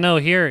 I know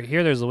here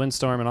there's a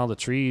windstorm and all the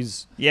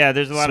trees. Yeah,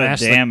 there's a lot of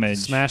damage.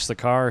 Smash the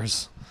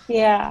cars.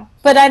 Yeah,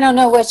 but I don't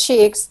know what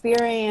she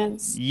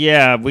experienced.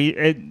 Yeah, we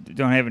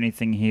don't have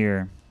anything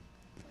here.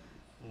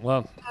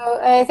 Well, So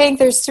I think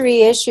there's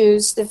three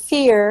issues. The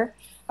fear,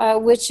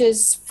 which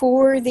is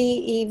for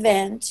the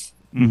event,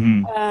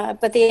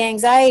 but the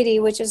anxiety,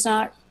 which is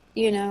not,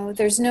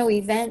 there's no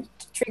event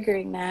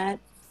triggering that.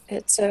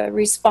 It's a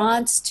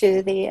response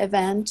to the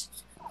event.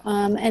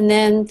 And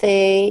then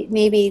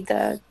maybe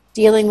the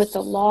dealing with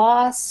the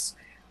loss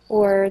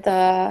or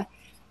the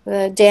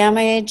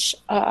damage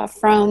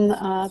from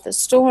the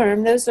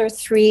storm. Those are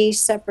three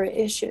separate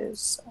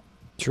issues.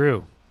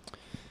 true.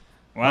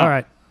 Wow. All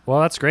right. Well,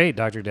 that's great,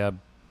 Dr. Deb.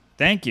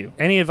 Thank you.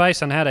 Any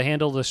advice on how to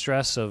handle the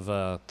stress of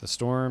the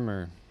storm?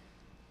 Or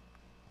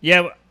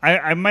Yeah,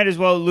 I might as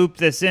well loop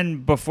this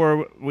in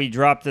before we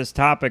drop this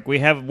topic. We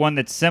have one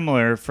that's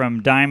similar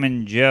from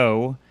Diamond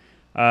Joe,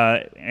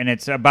 and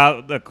it's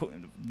about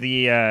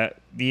the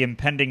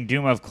impending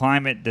doom of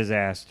climate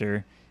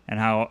disaster and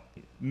how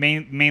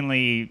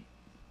mainly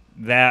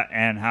that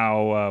and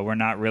how we're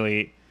not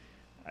really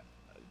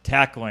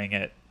tackling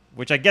it,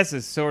 which I guess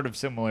is sort of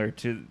similar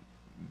to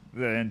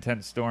the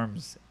intense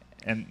storms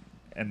and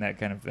that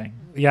kind of thing.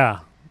 yeah.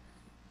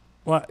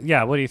 Well,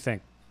 yeah. What do you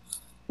think?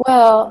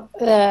 Well,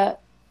 the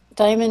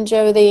Diamond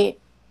Joe, the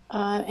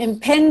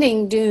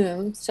impending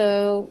doom.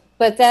 So,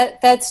 but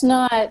that's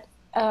not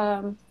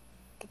a.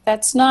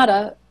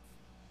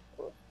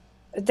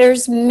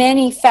 There's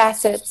many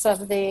facets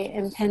of the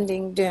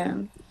impending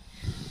doom.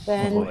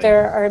 Then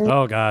there are.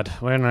 Oh God,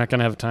 we're not going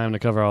to have time to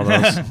cover all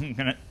those.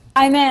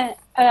 I meant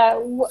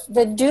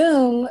the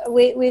doom.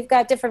 We've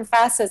got different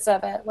facets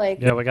of it,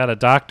 like Yeah, we got a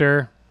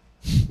doctor,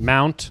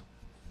 mount,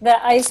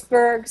 the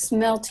icebergs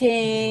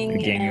melting.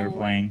 The game you were and-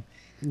 playing.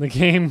 the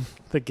game.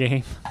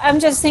 I'm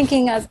just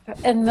thinking of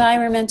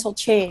environmental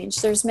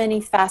change. There's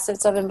many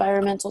facets of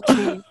environmental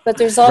change, but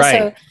there's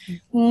also Right.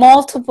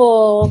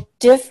 multiple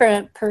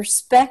different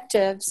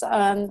perspectives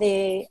on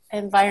the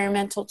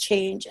environmental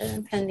change and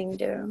impending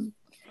doom.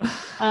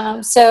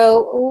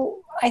 So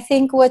I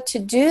think what to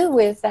do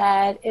with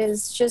that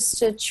is just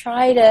to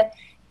try to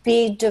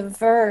be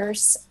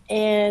diverse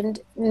and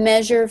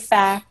measure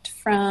fact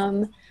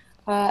from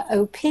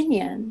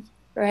opinion.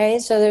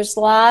 Right? So there's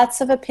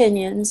lots of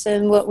opinions,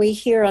 and what we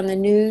hear on the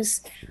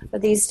news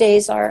these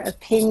days are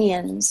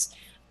opinions,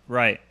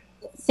 Right.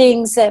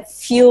 things that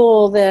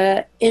fuel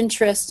the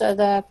interest of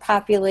the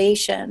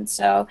population.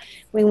 So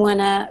we want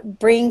to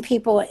bring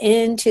people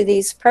into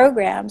these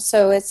programs,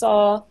 so it's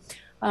all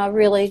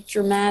really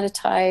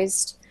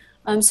dramatized.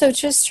 So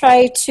just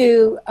try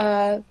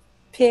to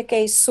pick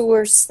a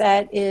source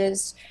that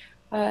is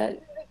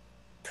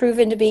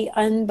proven to be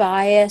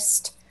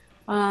unbiased.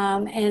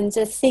 And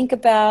to think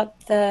about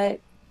the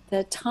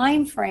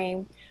time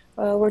frame.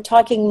 We're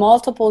talking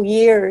multiple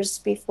years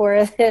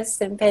before this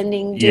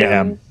impending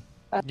doom.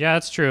 Yeah,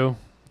 that's true.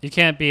 You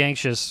can't be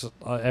anxious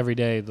every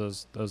day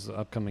those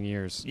upcoming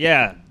years.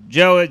 Yeah,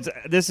 Joe,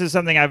 this is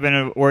something I've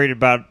been worried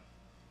about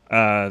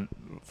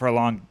for a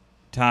long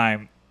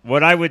time.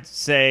 What I would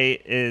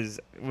say is,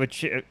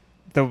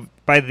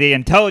 by the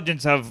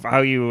intelligence of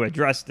how you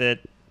addressed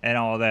it and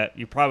all that,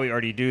 you probably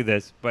already do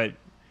this, but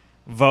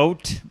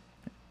vote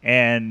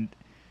and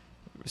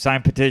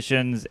sign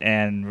petitions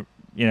and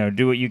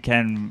do what you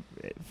can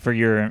for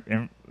your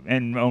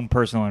own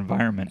personal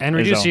environment And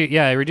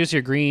reduce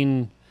your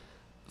green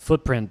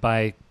footprint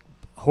by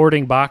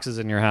hoarding boxes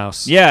in your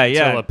house. Yeah.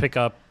 Until a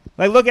pickup.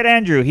 Like, look at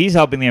Andrew. He's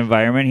helping the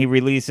environment. He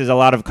releases a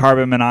lot of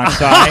carbon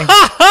monoxide.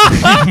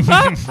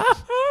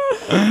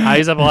 I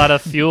use up a lot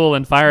of fuel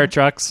in fire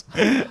trucks.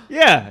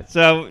 Yeah,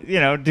 so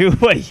do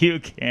what you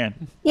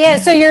can. Yeah,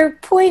 so your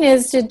point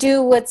is to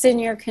do what's in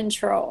your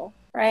control,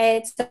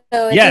 right? So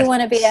if Yes. you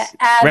want to be an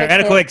advocate,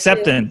 Radical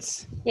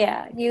acceptance.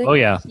 Oh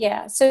yeah.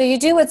 Yeah, so you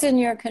do what's in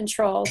your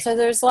control. So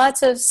there's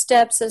lots of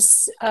steps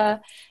a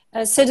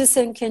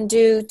citizen can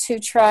do to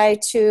try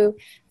to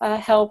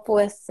help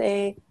with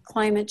the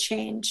climate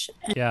change.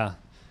 Yeah.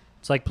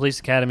 It's like Police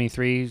Academy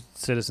 3,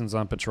 Citizens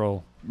on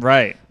Patrol.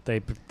 Right.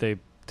 They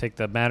take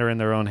the matter in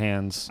their own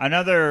hands.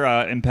 Another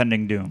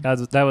impending doom. That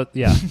was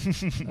yeah.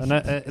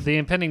 The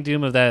impending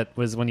doom of that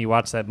was when you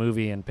watched that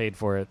movie and paid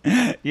for it.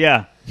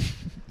 Yeah.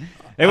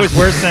 It was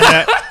worse than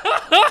that.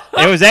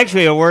 It was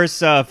actually a worse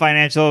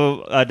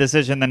financial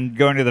decision than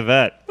going to the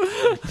vet.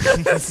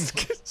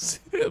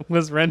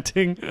 Was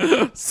renting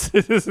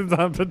Citizens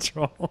on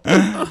Patrol.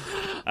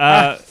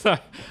 I'm sorry,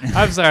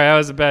 that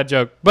was a bad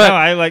joke. But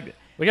no,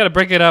 we got to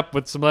break it up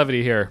with some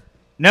levity here.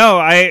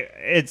 No,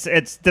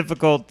 it's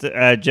difficult,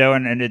 Joe,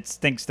 and it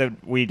stinks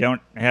that we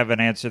don't have an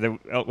answer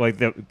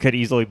that could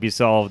easily be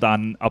solved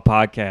on a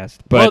podcast.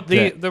 But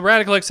the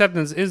radical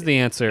acceptance is the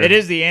answer. It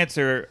is the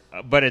answer,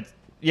 but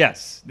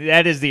yes,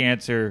 that is the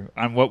answer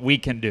on what we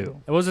can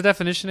do. What was the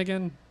definition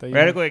again?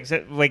 Radical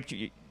accept,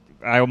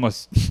 I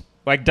almost,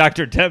 like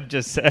Doctor Deb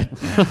just said,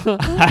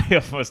 I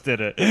almost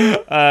did it.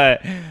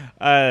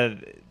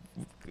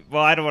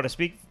 Well, I don't want to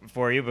speak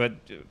for you, but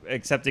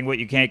accepting what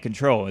you can't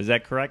control, is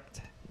that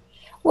correct?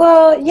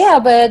 Well, yeah,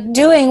 but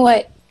doing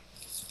what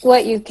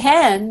you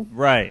can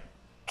Right.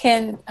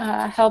 can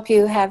help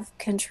you have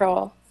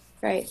control,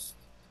 right?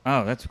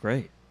 Oh, that's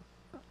great.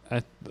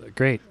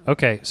 Great.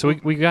 Okay, so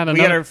we got another. We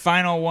got our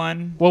final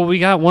one. Well, we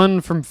got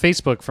one from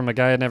Facebook from a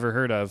guy I'd never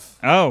heard of.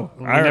 Oh,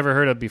 We never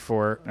heard of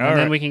before. And then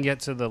right. we can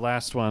get to the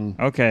last one.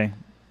 Okay.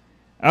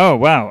 Oh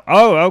wow.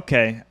 Oh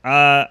okay.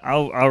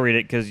 I'll read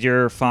it because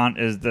your font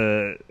is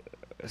the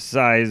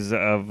size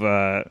of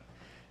a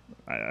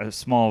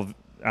small.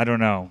 I don't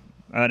know.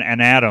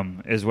 An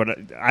atom is what.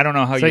 I don't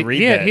know how It's you like,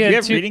 read yeah, that. he Do had you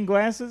have two- reading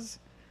glasses?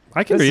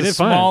 I can That's read the it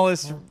fine.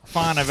 smallest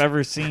font I've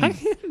ever seen.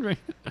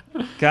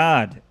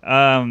 God.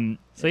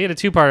 So you had a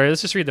two-parter.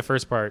 Let's just read the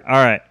first part. All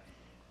right.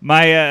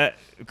 My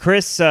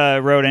Chris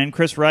wrote in.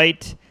 Chris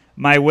Wright.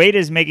 My weight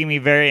is making me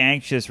very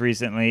anxious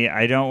recently.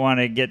 I don't want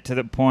to get to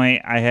the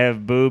point I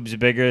have boobs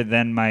bigger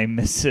than my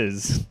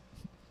missus.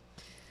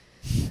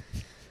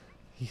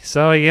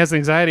 So he has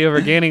anxiety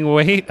over gaining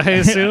weight, I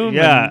assume?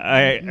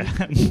 Yeah,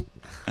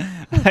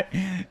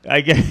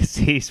 I guess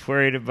he's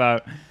worried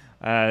about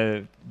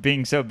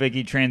being so big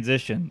he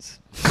transitions.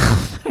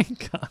 Oh, my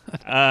God.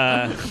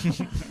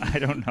 I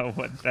don't know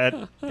what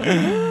that.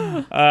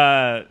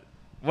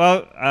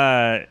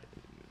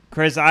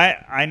 Chris,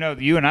 I know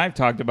you and I've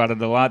talked about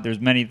it a lot. There's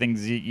many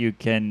things you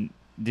can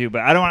do,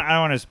 but I don't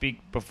want to speak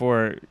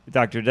before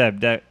Dr.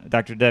 Deb.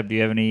 Dr. Deb, do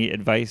you have any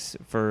advice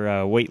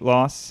for weight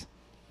loss?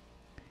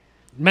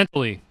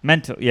 Mental,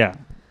 yeah.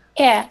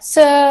 Yeah,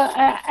 so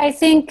I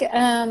think,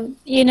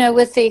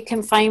 with the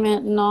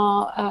confinement and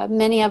all,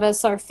 many of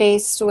us are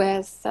faced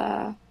with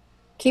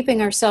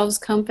keeping ourselves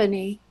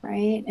company,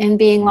 right? And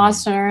being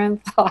lost in our own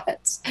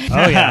thoughts.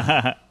 Oh,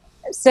 yeah.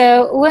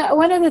 So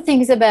one of the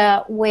things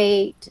about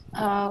weight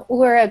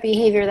or a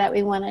behavior that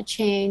we want to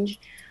change,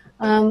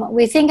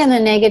 we think in the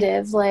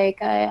negative,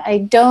 like I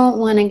don't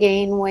want to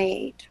gain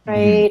weight,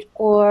 right?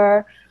 Mm-hmm.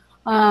 Or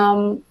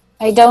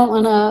I don't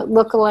want to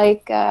look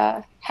like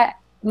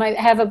might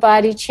have a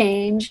body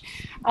change.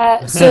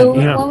 So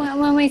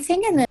when we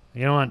think in the...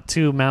 You don't want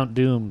 2 Mount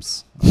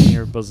Dooms on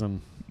your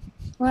bosom.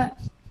 Well,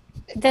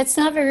 that's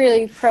not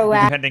really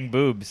proactive. Impending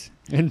boobs.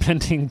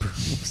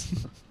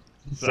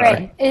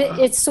 Right.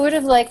 It's sort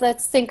of like,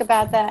 let's think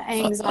about that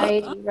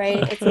anxiety, right?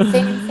 It's the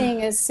same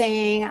thing as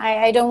saying,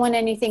 I don't want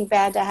anything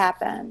bad to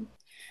happen.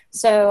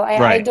 So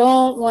I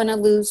don't want to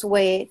lose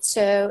weight.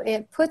 So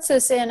it puts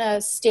us in a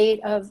state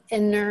of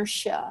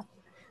inertia.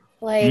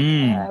 Like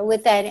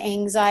with that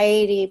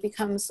anxiety, it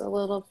becomes a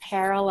little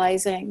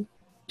paralyzing.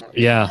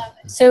 Yeah.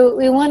 So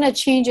we want to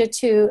change it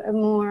to a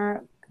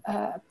more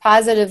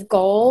positive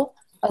goal,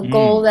 a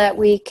goal that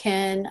we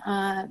can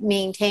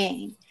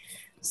maintain.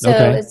 So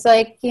it's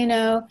like,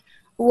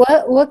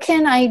 what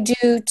can I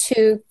do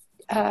to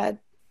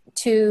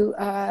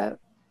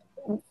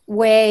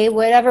weigh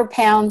whatever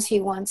pounds he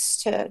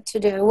wants to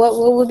do?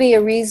 What would be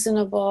a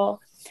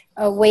reasonable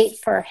weight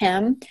for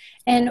him?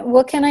 And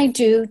what can I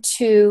do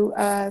to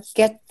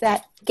get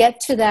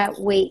to that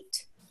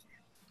weight,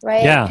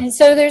 right? Yeah. And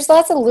so there's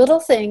lots of little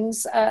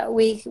things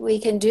we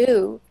can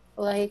do,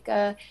 like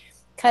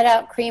cut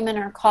out cream in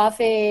our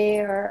coffee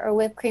or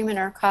whipped cream in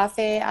our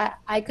coffee.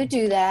 I could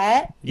do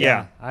that.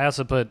 Yeah. I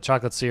also put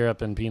chocolate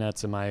syrup and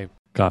peanuts in my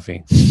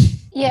coffee.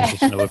 Yeah.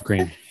 No whipped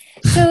cream.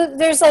 So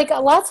there's like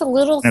lots of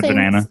little things.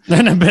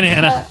 And a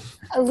banana.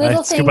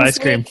 Little things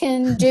we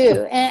can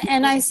do.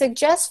 And I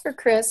suggest for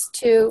Chris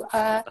to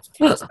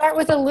start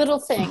with a little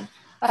thing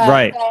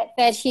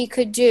that he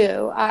could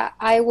do.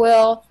 I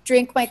will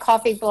drink my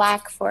coffee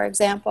black, for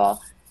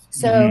example.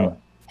 So,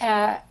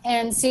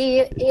 and see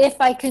if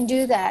I can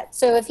do that.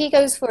 So if he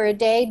goes for a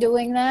day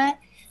doing that,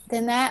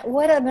 then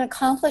what an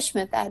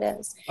accomplishment that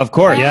is. Of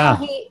course.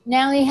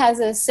 Now he has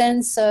a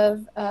sense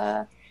of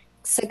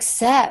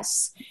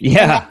success.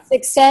 Yeah. And that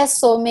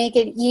success will make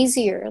it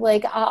easier.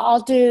 Like I'll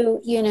do,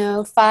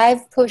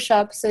 5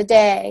 push-ups a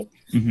day,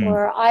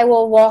 or I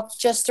will walk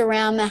just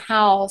around the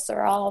house,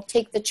 or I'll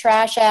take the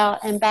trash out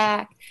and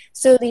back.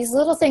 So these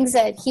little things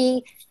that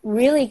he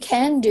really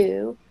can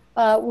do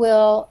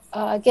will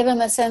give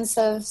him a sense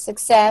of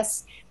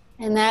success,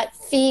 and that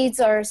feeds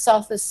our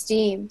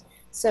self-esteem.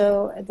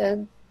 So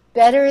the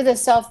better the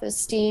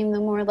self-esteem, the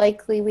more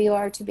likely we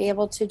are to be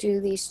able to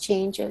do these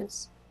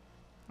changes.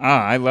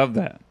 I love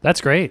that.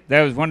 That's great.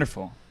 That was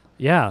wonderful.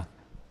 Yeah.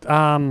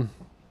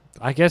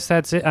 I guess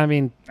that's it. I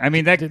mean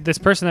this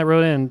person that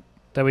wrote in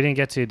that we didn't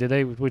get to,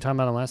 we talk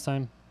about it last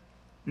time?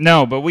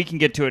 No, but we can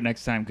get to it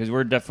next time because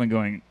we're definitely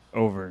going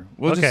over.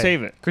 We'll just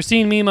save it.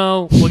 Christine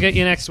Mimo, we'll get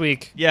you next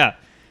week. Yeah.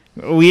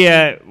 We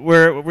don't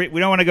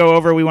want to go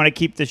over. We want to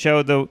keep the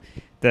show the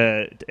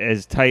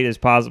as tight as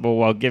possible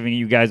while giving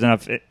you guys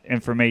enough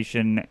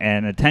information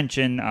and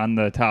attention on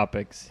the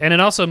topics. And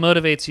it also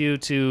motivates you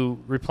to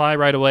reply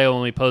right away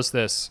when we post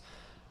this,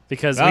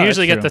 because we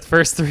usually get the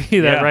first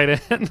 3 that write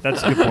in.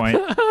 That's a good point.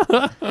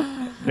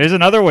 There's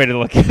another way to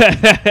look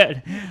at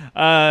it.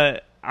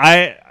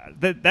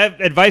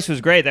 That advice was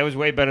great. That was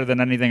way better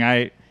than anything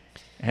I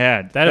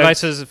had. That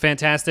advice is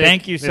fantastic.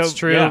 Thank you. It's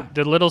true. Yeah.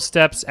 The little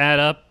steps add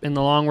up in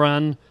the long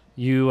run.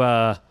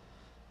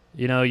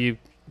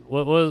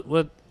 What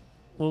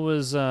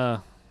was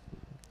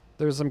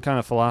there's some kind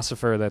of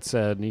philosopher that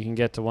said you can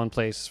get to one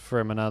place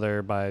from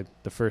another by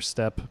the first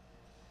step.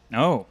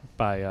 Oh.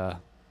 By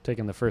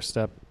taking the first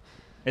step.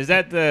 Is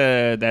that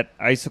that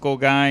icicle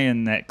guy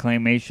in that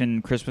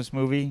claymation Christmas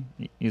movie?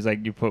 He's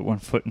like, you put one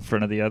foot in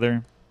front of the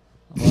other.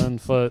 1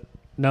 foot.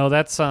 No,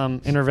 that's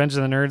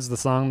Intervention of the Nerds, the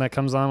song that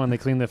comes on when they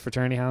clean the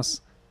fraternity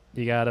house.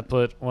 You got to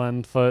put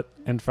 1 foot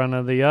in front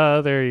of the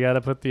other. You got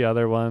to put the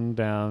other one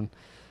down.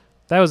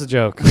 That was a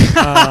joke.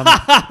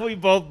 We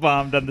both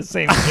bombed on the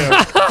same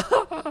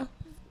joke.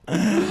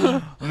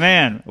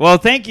 Man. Well,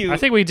 thank you. I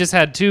think we just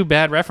had 2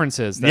 bad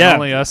references that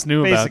only us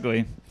knew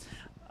basically.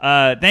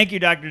 Thank you,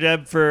 Dr.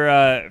 Deb,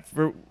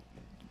 for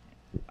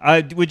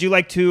would you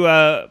like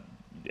to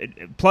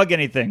plug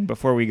anything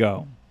before we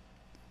go?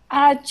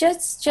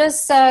 Just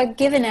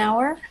give an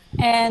hour,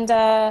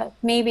 and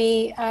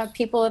maybe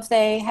people, if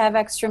they have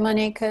extra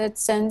money, could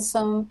send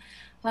some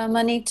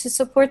money to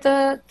support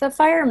the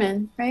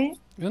firemen, right?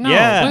 No,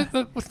 yeah.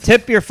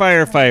 Tip your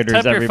firefighters,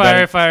 Tip everybody.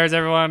 your firefighters,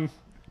 everyone.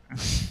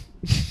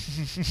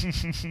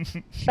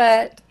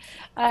 But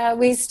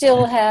we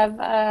still have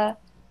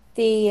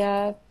the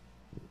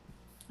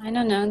I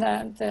don't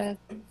know,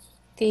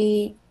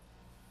 the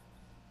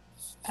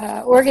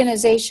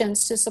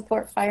organizations to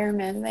support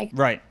firemen. Like,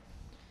 right.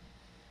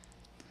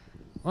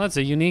 Well, it's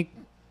a unique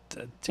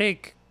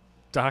take,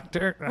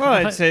 Doctor.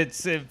 Well, it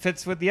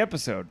fits with the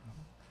episode.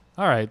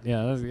 All right,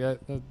 yeah,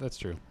 that's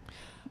true.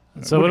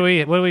 So what do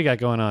we got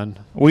going on?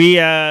 We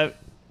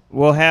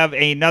will have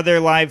another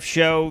live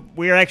show.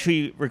 We are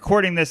actually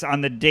recording this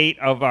on the date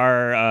of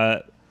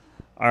our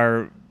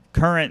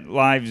current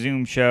live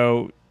Zoom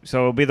show.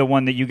 So it'll be the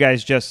one that you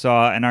guys just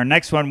saw, and our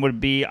next one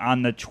would be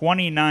on the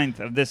 29th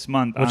of this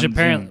month. Which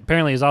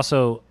apparently is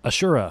also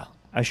Ashura.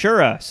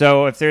 Ashura.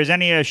 So if there's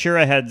any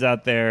Ashura heads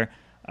out there,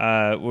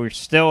 we're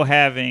still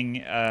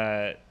having.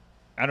 I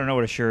don't know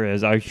what Ashura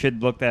is. I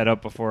should look that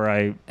up before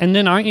I. And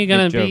then aren't you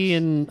going to be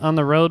on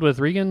the road with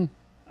Regan?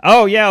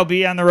 Oh yeah, I'll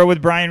be on the road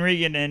with Brian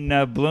Regan in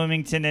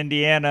Bloomington,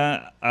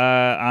 Indiana,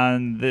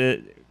 on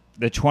the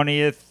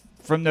 20th,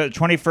 from the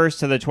 21st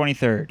to the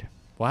 23rd.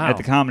 Wow. At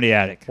the Comedy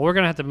Attic. Well, we're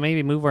going to have to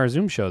maybe move our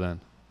Zoom show then.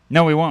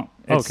 No, we won't.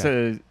 It's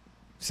okay.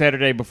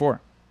 Saturday before.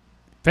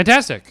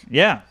 Fantastic.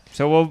 Yeah.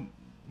 So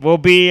we'll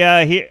be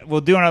here.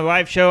 We'll do a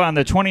live show on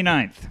the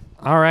 29th.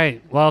 All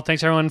right. Well,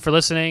 thanks everyone for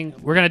listening.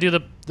 We're going to do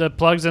the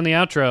plugs and the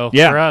outro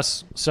for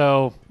us.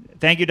 So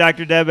thank you,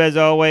 Dr. Deb, as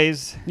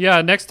always.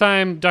 Yeah, next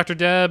time, Dr.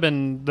 Deb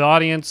and the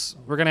audience,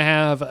 we're going to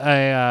have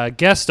a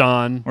guest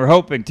on. We're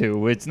hoping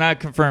to. It's not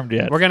confirmed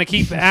yet. We're going to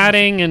keep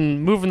adding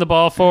and moving the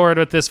ball forward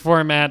with this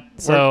format.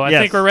 So I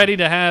think we're ready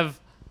to have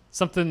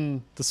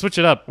something to switch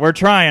it up. We're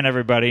trying,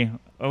 everybody.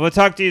 We'll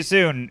talk to you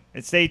soon.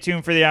 Stay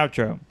tuned for the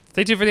outro.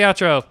 Stay tuned for the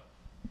outro.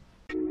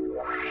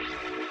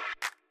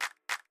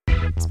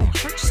 My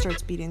heart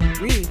starts beating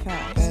really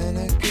fast.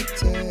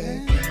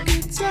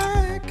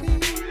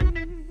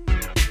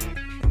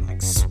 I'm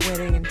like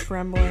sweating and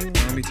trembling.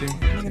 Me too.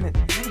 Am I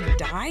gonna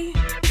die?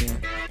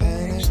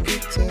 Yeah.